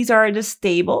yeah, these are the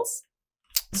stables.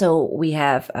 So we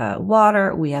have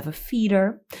water, we have a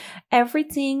feeder,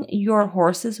 everything your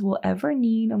horses will ever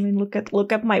need. I mean,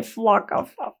 look at my flock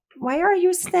of why are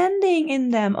you standing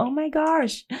in them? Oh my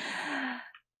gosh.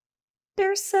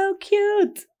 They're so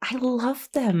cute. I love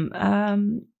them.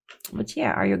 But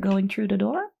yeah, are you going through the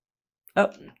door? Oh,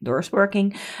 door's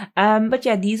working. But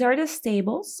yeah, these are the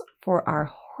stables for our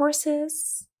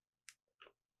horses.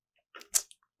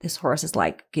 This horse is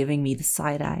like giving me the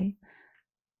side eye.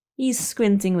 He's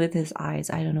squinting with his eyes.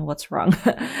 I don't know what's wrong.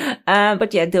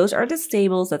 But yeah, those are the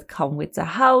stables that come with the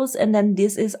house. And then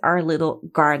this is our little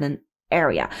garden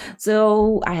area.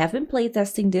 So I have been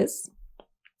playtesting this.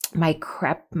 My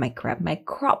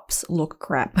crops look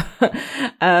crap.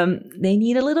 They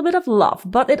need a little bit of love,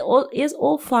 but it is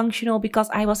all functional because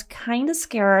I was kind of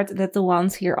scared that the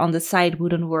ones here on the side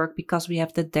wouldn't work because we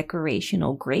have the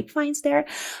decorational grapevines there,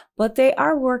 but they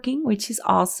are working, which is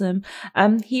awesome.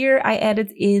 Here I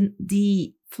added in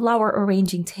the flower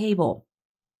arranging table,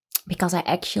 because I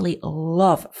actually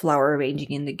love flower arranging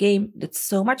in the game. It's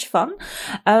so much fun.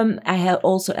 I have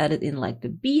also added in like the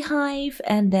beehive,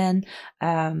 and then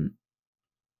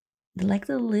like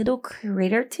the little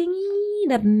critter thingy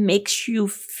that makes you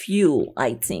fuel,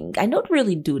 I think. I don't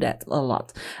really do that a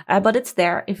lot, but it's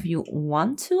there if you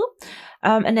want to.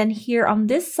 And then here on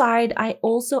this side, I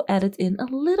also added in a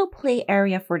little play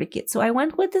area for the kids. So I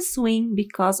went with the swing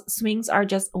because swings are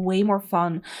just way more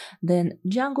fun than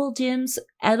jungle gyms.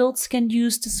 Adults can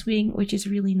use the swing, which is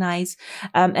really nice.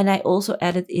 And I also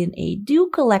added in a dew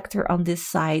collector on this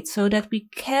side so that we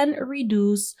can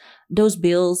reduce those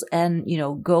bills and, you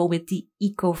know, go with the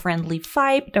eco-friendly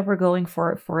vibe that we're going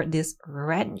for this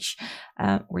ranch,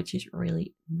 which is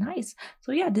really nice.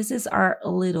 So yeah, this is our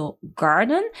little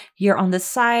garden. Here on the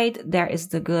side, there is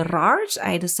the garage.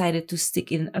 I decided to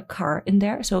stick in a car in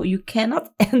there, so you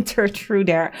cannot enter through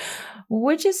there,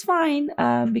 which is fine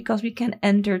because we can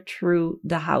enter through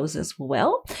the house as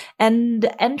well. And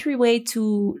the entryway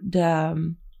to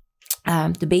the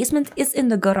basement is in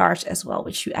the garage as well,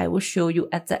 which I will show you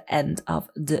at the end of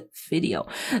the video.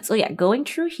 So yeah, going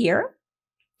through here,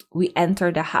 we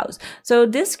enter the house. So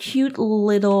this cute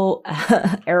little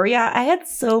area, I had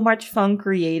so much fun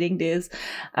creating this.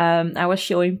 I was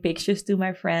showing pictures to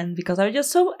my friend because I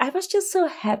was just so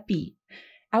happy.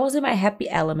 I was in my happy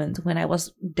element when I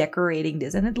was decorating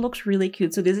this, and it looks really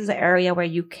cute. So this is an area where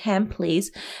you can place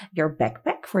your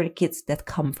backpack for the kids that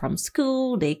come from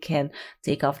school. They can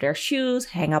take off their shoes,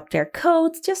 hang up their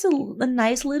coats, just a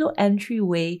nice little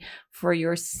entryway for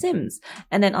your Sims.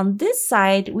 And then on this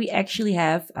side, we actually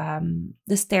have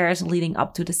the stairs leading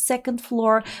up to the second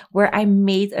floor, where I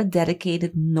made a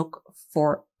dedicated nook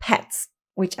for pets,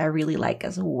 which I really like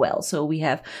as well. So we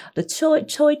have the toy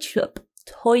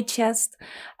chest,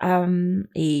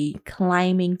 a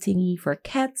climbing thingy for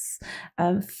cats,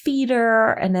 feeder,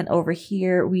 and then over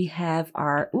here we have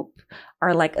our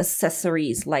like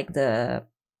accessories, like the,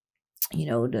 you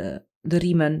know, the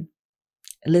riemen,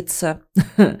 litse,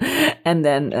 and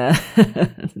then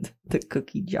the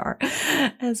cookie jar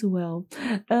as well.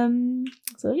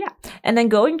 So yeah, and then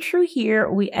going through here,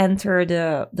 we enter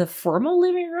the formal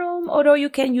living room, although you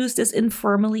can use this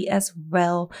informally as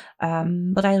well.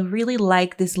 But I really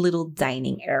like this little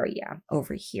dining area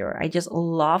over here. I just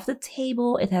love the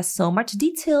table. It has so much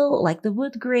detail, like the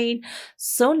wood grain,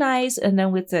 so nice. And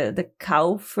then with the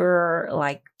cow fur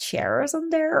like chairs on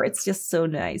there, it's just so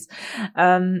nice.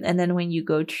 And then when you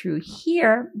go through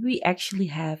here, we actually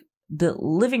have the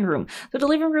living room. So the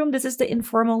living room, this is the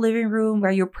informal living room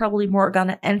where you're probably more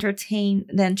gonna entertain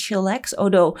than chillax,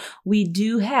 although we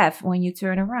do have, when you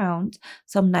turn around,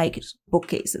 some nice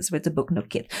bookcases with the book nook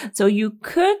kit. So you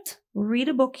could read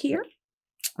a book here,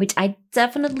 which I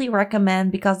definitely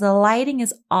recommend because the lighting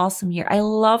is awesome here. I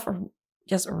love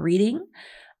just reading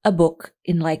a book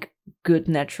in like good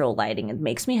natural lighting. It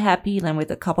makes me happy. Then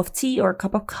with a cup of tea or a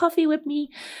cup of coffee with me,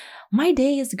 my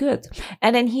day is good.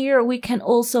 And then here we can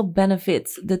also benefit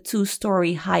the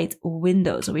 2-story height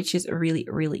windows, which is really,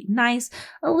 really nice.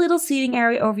 A little seating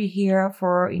area over here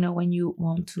for, you know, when you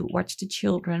want to watch the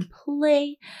children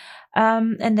play.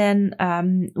 And then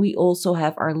we also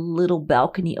have our little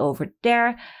balcony over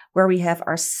there where we have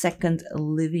our second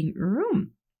living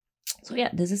room. So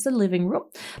yeah, this is the living room.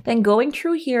 Then going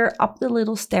through here, up the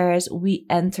little stairs, we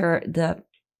enter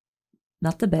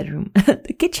not the bedroom,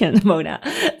 the kitchen, Mona.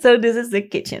 So this is the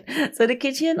kitchen. So the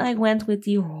kitchen, I went with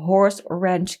the horse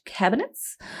ranch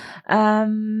cabinets.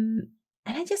 And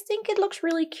I just think it looks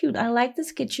really cute. I like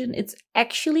this kitchen. It's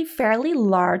actually fairly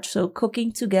large, so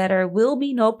cooking together will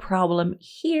be no problem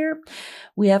here.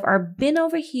 We have our bin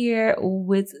over here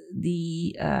with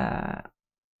the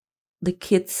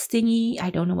kids thingy.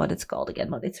 I don't know what it's called again,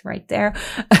 but it's right there.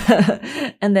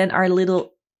 And then our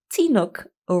little tea nook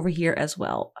over here as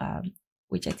well,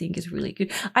 which I think is really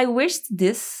good. I wished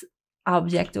this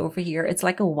object over here, it's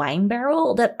like a wine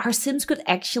barrel, that our Sims could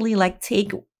actually like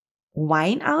take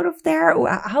wine out of there.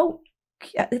 How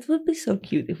it would be so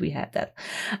cute if we had that.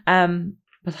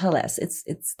 But alas,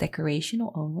 it's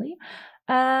decorational only.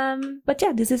 But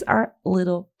yeah, this is our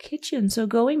little kitchen. So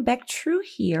going back through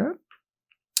here,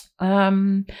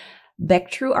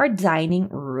 back through our dining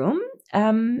room,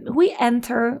 we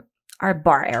enter our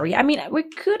bar area. I mean, we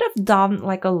could have done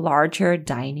like a larger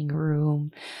dining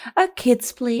room, a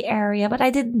kids play area, but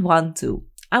I didn't want to.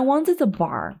 I wanted a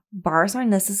bar. Bars are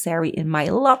necessary in my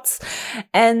lots.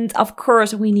 And of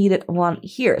course, we needed one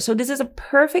here. So this is a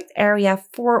perfect area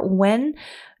for when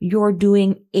you're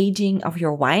doing aging of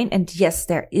your wine. And yes,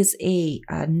 there is a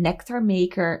nectar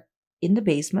maker in the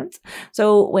basement.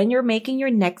 So when you're making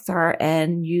your nectar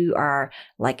and you are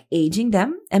like aging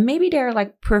them, and maybe they're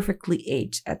like perfectly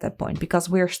aged at that point because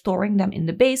we're storing them in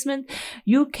the basement,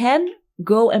 you can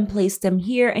go and place them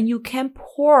here and you can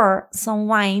pour some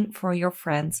wine for your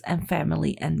friends and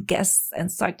family and guests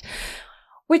and such,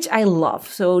 which I love.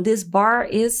 So this bar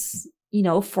is, you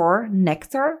know, for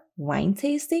nectar wine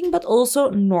tasting, but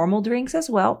also normal drinks as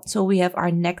well. So we have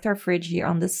our nectar fridge here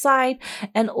on the side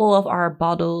and all of our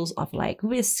bottles of like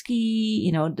whiskey,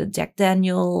 you know, the Jack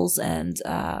Daniels and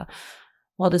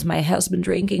what is my husband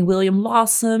drinking? William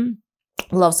Lawson.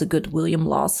 Loves a good William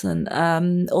Lawson.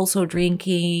 Also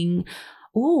drinking,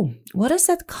 oh, what is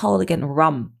that called again?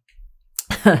 Rum.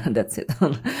 That's it.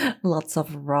 Lots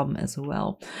of rum as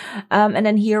well. And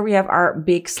then here we have our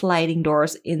big sliding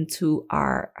doors into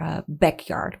our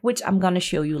backyard, which I'm going to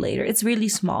show you later. It's really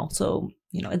small, so,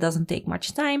 you know, it doesn't take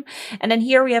much time. And then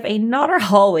here we have another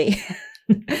hallway.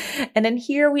 And then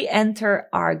here we enter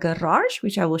our garage,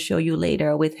 which I will show you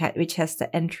later, which has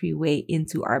the entryway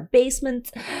into our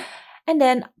basement. And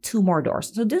then 2 more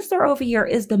doors. So this door over here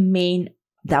is the main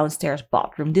downstairs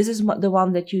bathroom. This is the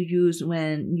one that you use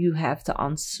when you have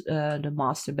the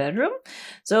master bedroom.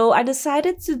 So I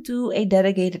decided to do a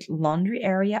dedicated laundry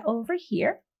area over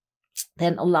here.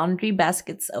 Then laundry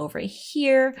baskets over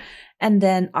here. And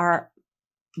then our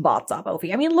bathtub over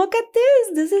here. I mean, look at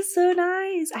this. This is so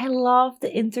nice. I love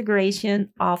the integration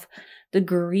of the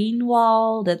green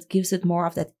wall that gives it more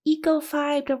of that eco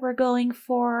vibe that we're going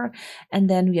for. And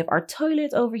then we have our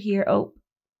toilet over here. Oh,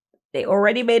 they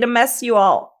already made a mess, you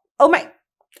all. Oh my.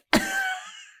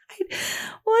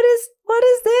 What is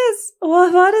this?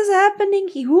 What is happening?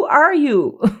 Who are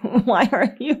you? Why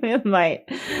are you in my,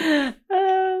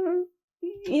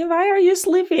 why are you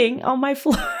sleeping on my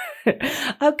floor?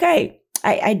 Okay.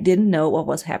 I didn't know what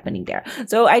was happening there.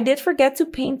 So I did forget to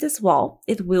paint this wall.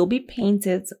 It will be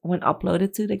painted when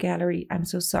uploaded to the gallery. I'm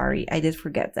so sorry. I did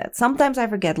forget that. Sometimes I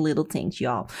forget little things,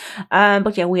 y'all.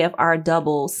 But yeah, we have our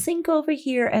double sink over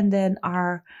here and then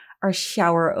our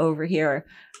shower over here.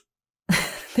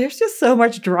 There's just so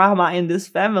much drama in this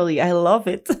family. I love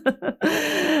it.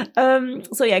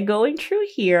 So yeah, going through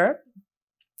here,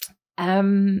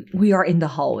 we are in the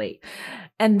hallway.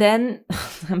 And then,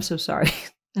 I'm so sorry.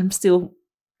 I'm still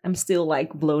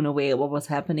like blown away at what was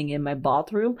happening in my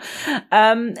bathroom.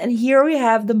 And here we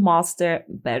have the master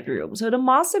bedroom. So the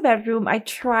master bedroom, I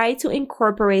try to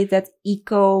incorporate that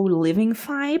eco living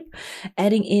vibe,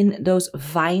 adding in those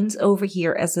vines over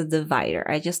here as a divider.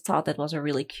 I just thought that was a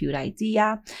really cute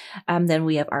idea. Then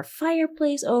we have our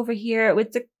fireplace over here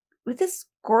with this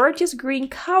gorgeous green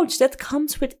couch that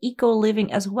comes with eco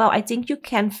living as well. I think you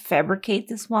can fabricate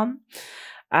this one.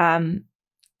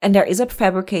 And there is a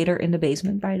fabricator in the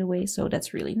basement, by the way, so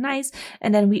that's really nice.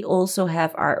 And then we also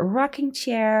have our rocking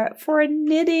chair for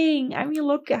knitting. I mean,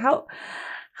 look how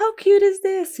cute is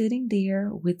this? Sitting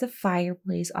there with the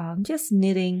fireplace on, just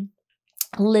knitting,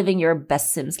 living your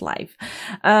best Sims life.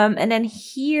 And then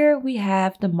here we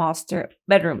have the master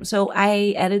bedroom. So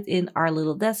I added in our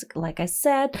little desk, like I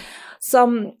said,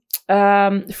 some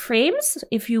frames.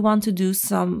 If you want to do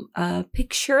some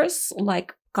pictures,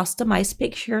 like customized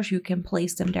pictures, you can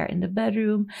place them there in the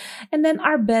bedroom. And then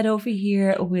our bed over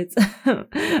here with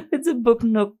with the book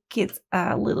nook kit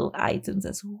little items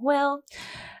as well.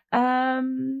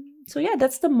 So yeah,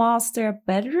 that's the master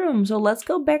bedroom. So let's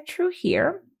go back through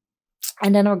here.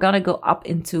 And then we're gonna go up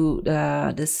into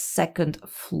the second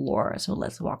floor. So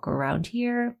let's walk around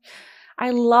here.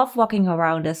 I love walking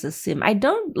around as a sim. I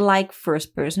don't like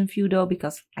first person view though,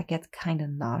 because I get kind of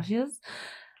nauseous.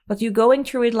 But you going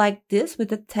through it like this with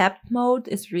the tap mode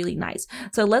is really nice.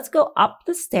 So let's go up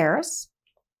the stairs.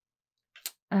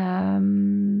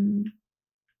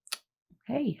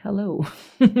 Hey, hello.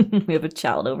 We have a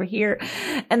child over here.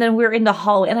 And then we're in the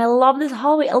hallway. And I love this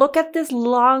hallway. Look at this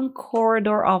long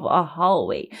corridor of a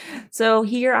hallway. So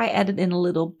here I added in a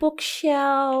little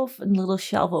bookshelf, and a little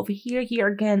shelf over here. Here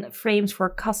again, frames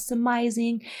for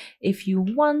customizing if you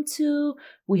want to.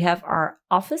 We have our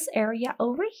office area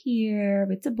over here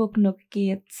with the book nook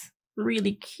kit.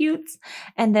 Really cute.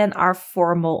 And then our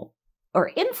formal or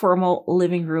informal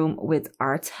living room with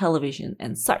our television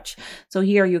and such. So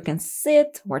here you can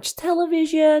sit, watch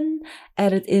television,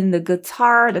 added in the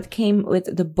guitar that came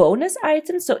with the bonus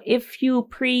item. So if you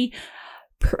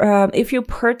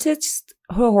purchased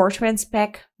her Horseman's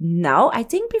pack now, I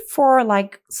think before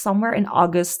like somewhere in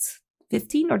August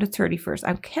 15 or the 31st,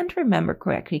 I can't remember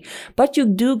correctly, but you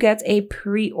do get a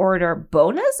pre-order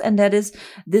bonus, and that is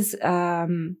this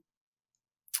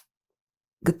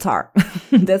guitar.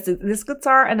 That's this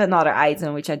guitar and another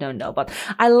item which I don't know, but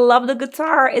I love the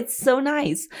guitar. It's so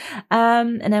nice.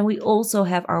 And then we also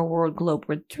have our world globe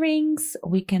with drinks.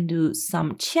 We can do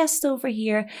some chess over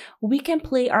here. We can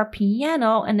play our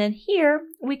piano, and then here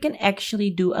we can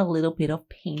actually do a little bit of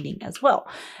painting as well.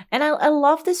 And I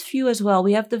love this view as well.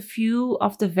 We have the view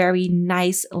of the very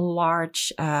nice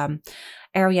large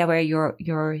area where your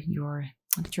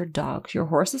dogs, your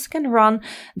horses can run.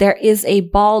 There is a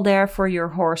ball there for your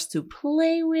horse to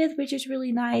play with, which is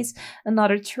really nice.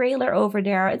 Another trailer over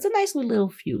there. It's a nice little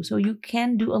view. So you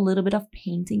can do a little bit of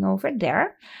painting over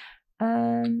there.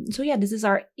 So yeah, this is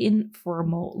our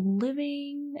informal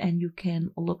living, and you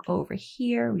can look over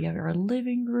here. We have our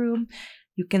living room.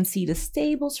 You can see the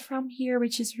stables from here,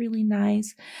 which is really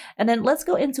nice. And then let's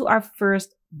go into our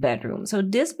first bedroom. So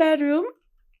this bedroom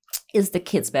is the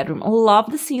kids' bedroom. I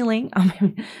love the ceiling. I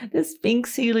mean, this pink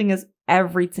ceiling is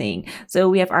everything. So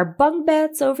we have our bunk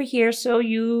beds over here. So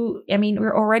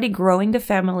we're already growing the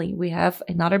family. We have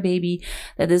another baby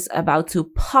that is about to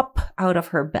pop out of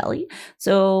her belly.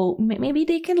 So maybe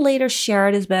they can later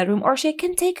share this bedroom, or she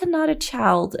can take another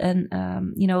child, and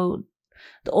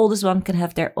the oldest one can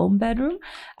have their own bedroom.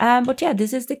 But yeah,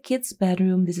 this is the kids'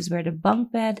 bedroom. This is where the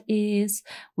bunk bed is.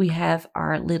 We have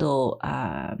our little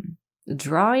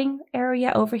drawing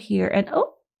area over here, and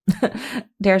oh,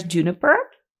 there's Juniper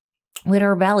with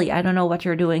her belly. I don't know what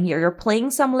you're doing here. You're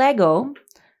playing some Lego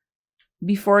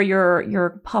before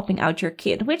you're popping out your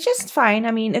kid, which is fine.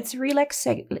 I mean, it's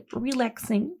relaxing.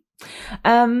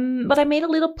 But I made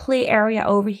a little play area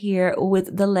over here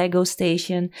with the Lego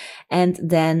station, and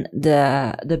then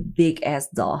the big ass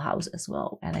dollhouse as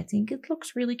well. And I think it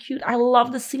looks really cute. I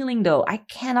love the ceiling though. I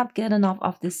cannot get enough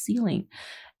of this ceiling.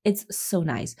 It's so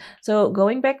nice. So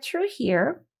going back through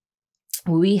here,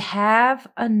 we have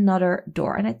another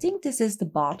door, and I think this is the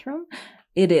bathroom.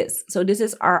 It is. So this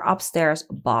is our upstairs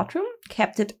bathroom.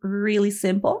 Kept it really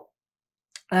simple.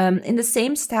 In the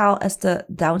same style as the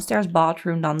downstairs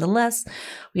bathroom, nonetheless.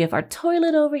 We have our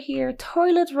toilet over here.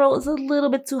 Toilet roll is a little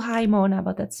bit too high, Mona,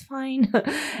 but that's fine.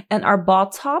 And our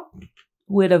bathtub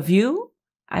with a view.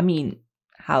 I mean,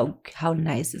 How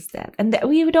nice is that? And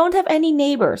we don't have any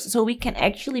neighbors, so we can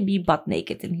actually be butt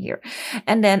naked in here.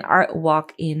 And then our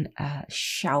walk-in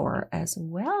shower as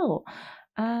well.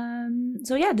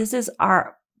 So yeah, this is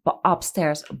our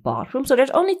upstairs bathroom. So there's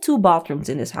only 2 bathrooms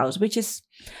in this house, which is,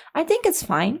 I think it's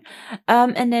fine.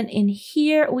 And then in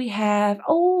here we have,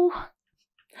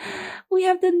 we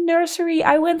have the nursery.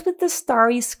 I went with the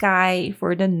starry sky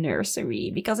for the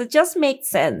nursery because it just makes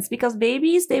sense, because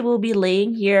babies, they will be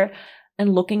laying here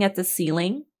and looking at the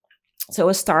ceiling. So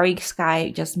a starry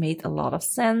sky just made a lot of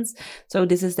sense. So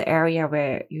this is the area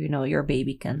where, you know, your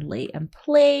baby can lay and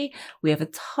play. We have a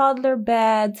toddler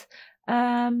bed.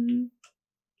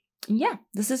 Yeah,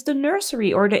 this is the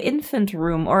nursery or the infant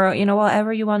room, or, you know,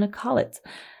 whatever you want to call it.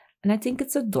 And I think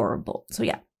it's adorable. So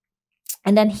yeah.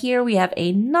 And then here we have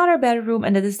another bedroom,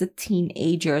 and that is the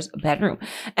teenager's bedroom.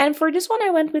 And for this one, I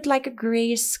went with like a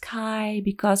gray sky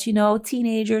because, you know,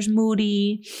 teenagers,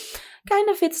 moody, kind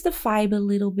of fits the vibe a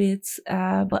little bit.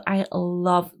 But I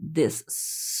love this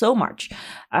so much.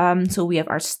 So we have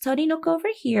our study nook over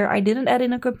here. I didn't add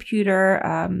in a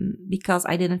computer because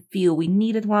I didn't feel we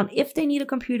needed one. If they need a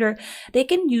computer, they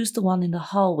can use the one in the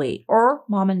hallway, or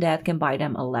mom and dad can buy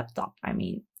them a laptop. I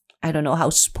mean, I don't know how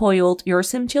spoiled your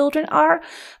sim children are,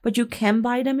 but you can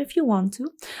buy them if you want to.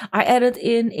 I added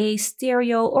in a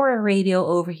stereo or a radio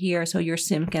over here so your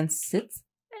sim can sit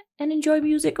and enjoy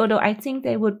music, although I think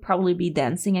they would probably be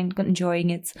dancing and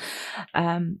enjoying it,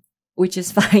 which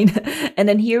is fine. And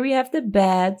then here we have the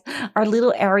bed, our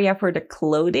little area for the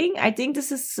clothing. I think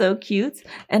this is so cute.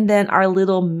 And then our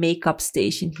little makeup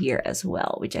station here as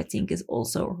well, which I think is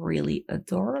also really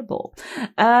adorable.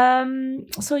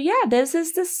 So yeah, this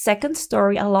is the second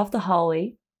story. I love the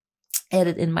hallway.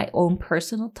 Added in my own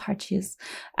personal touches.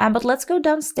 But let's go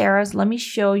downstairs. Let me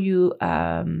show you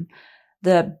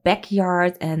the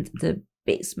backyard and the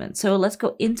basement. So let's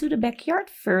go into the backyard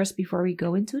first before we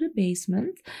go into the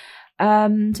basement.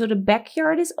 So the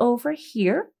backyard is over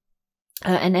here.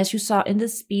 And as you saw in the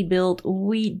speed build,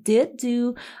 we did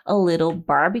do a little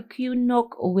barbecue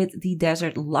nook with the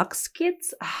Desert Lux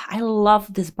kits. I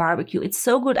love this barbecue. It's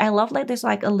so good. I love like there's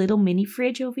like a little mini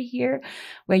fridge over here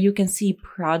where you can see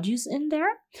produce in there.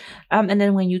 And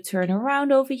then when you turn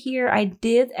around over here, I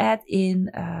did add in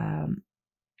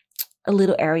a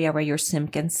little area where your sim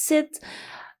can sit,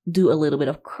 do a little bit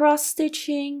of cross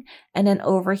stitching. And then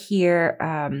over here,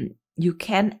 you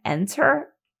can enter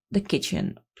the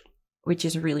kitchen, which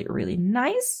is really, really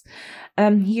nice.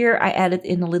 Here I added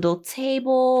in a little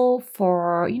table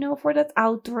for, you know, for that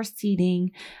outdoor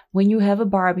seating. When you have a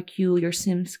barbecue, your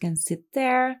sims can sit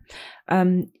there.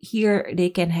 Here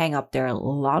they can hang up their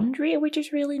laundry, which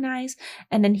is really nice.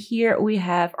 And then here we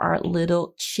have our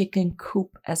little chicken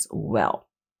coop as well.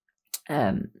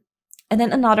 And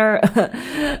then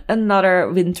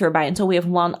another wind turbine. So we have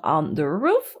one on the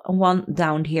roof, one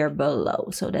down here below.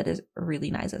 So that is really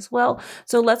nice as well.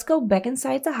 So let's go back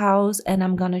inside the house, and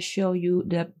I'm gonna show you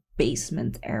the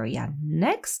basement area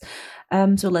next.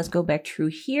 So let's go back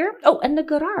through here. Oh, and the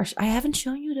garage. I haven't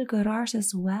shown you the garage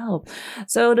as well.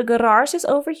 So the garage is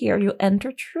over here. You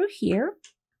enter through here.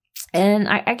 And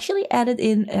I actually added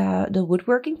in the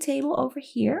woodworking table over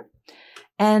here.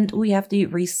 And we have the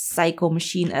recycle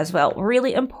machine as well.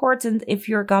 Really important if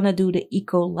you're gonna do the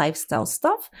eco lifestyle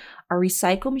stuff. Our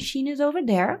recycle machine is over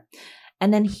there.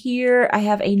 And then here I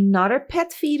have another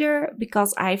pet feeder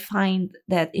because I find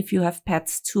that if you have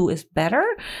pets, 2 is better.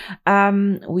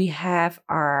 We have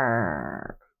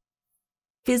our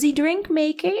fizzy drink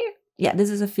maker. Yeah, this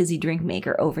is a fizzy drink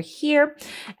maker over here.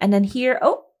 And then here,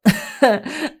 oh,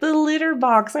 the litter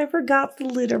box. I forgot the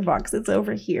litter box. It's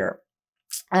over here.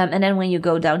 And then when you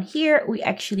go down here, we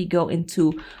actually go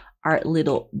into our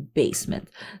little basement.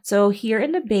 So here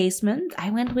in the basement, I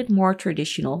went with more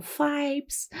traditional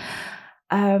vibes.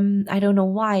 I don't know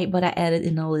why, but I added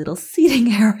in a little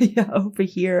seating area over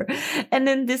here. And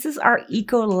then this is our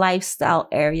eco lifestyle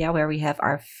area where we have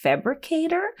our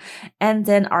fabricator and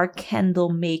then our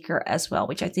candle maker as well,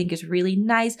 which I think is really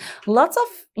nice. Lots of,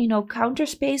 you know, counter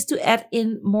space to add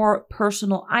in more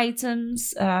personal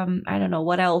items. I don't know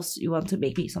what else you want to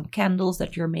make, me some candles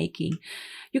that you're making.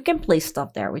 You can place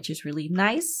stuff there, which is really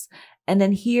nice. And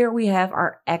then here we have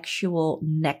our actual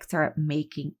nectar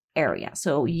making area.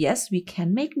 So yes, we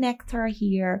can make nectar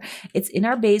here. It's in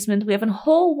our basement. We have a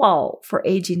whole wall for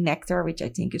aging nectar, which I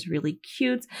think is really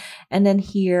cute. And then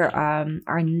here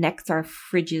our nectar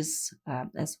fridges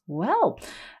as well.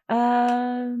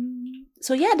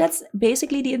 So yeah, that's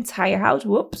basically the entire house.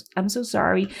 Whoops, I'm so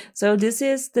sorry. So this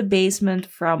is the basement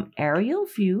from aerial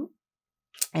view.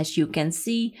 As you can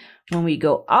see, when we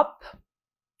go up,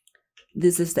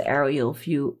 This is the aerial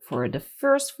view for the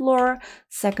first floor,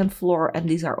 second floor, and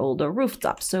these are all the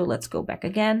rooftops. So let's go back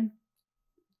again.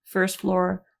 First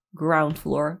floor, ground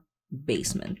floor,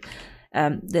 basement.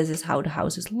 This is how the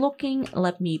house is looking.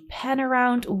 Let me pan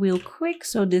around real quick.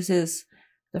 So this is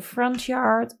the front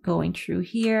yard going through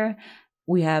here.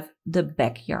 We have the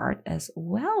backyard as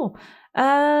well.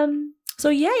 So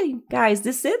yeah, guys,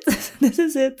 this is it. This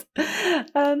is it.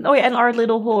 Oh yeah, and our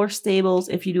little horse stables,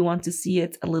 if you do want to see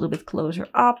it a little bit closer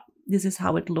up, this is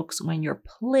how it looks when you're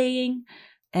playing.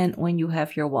 And when you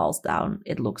have your walls down,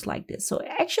 it looks like this. So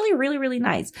actually really, really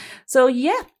nice. So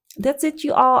yeah, that's it,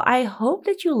 you all. I hope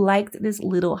that you liked this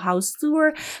little house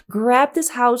tour. Grab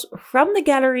this house from the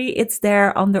gallery. It's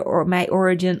there under my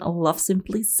origin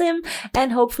LoveSimplySim.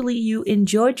 And hopefully you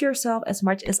enjoyed yourself as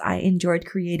much as I enjoyed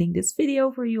creating this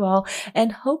video for you all.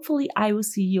 And hopefully I will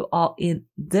see you all in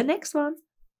the next one.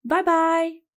 Bye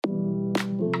bye.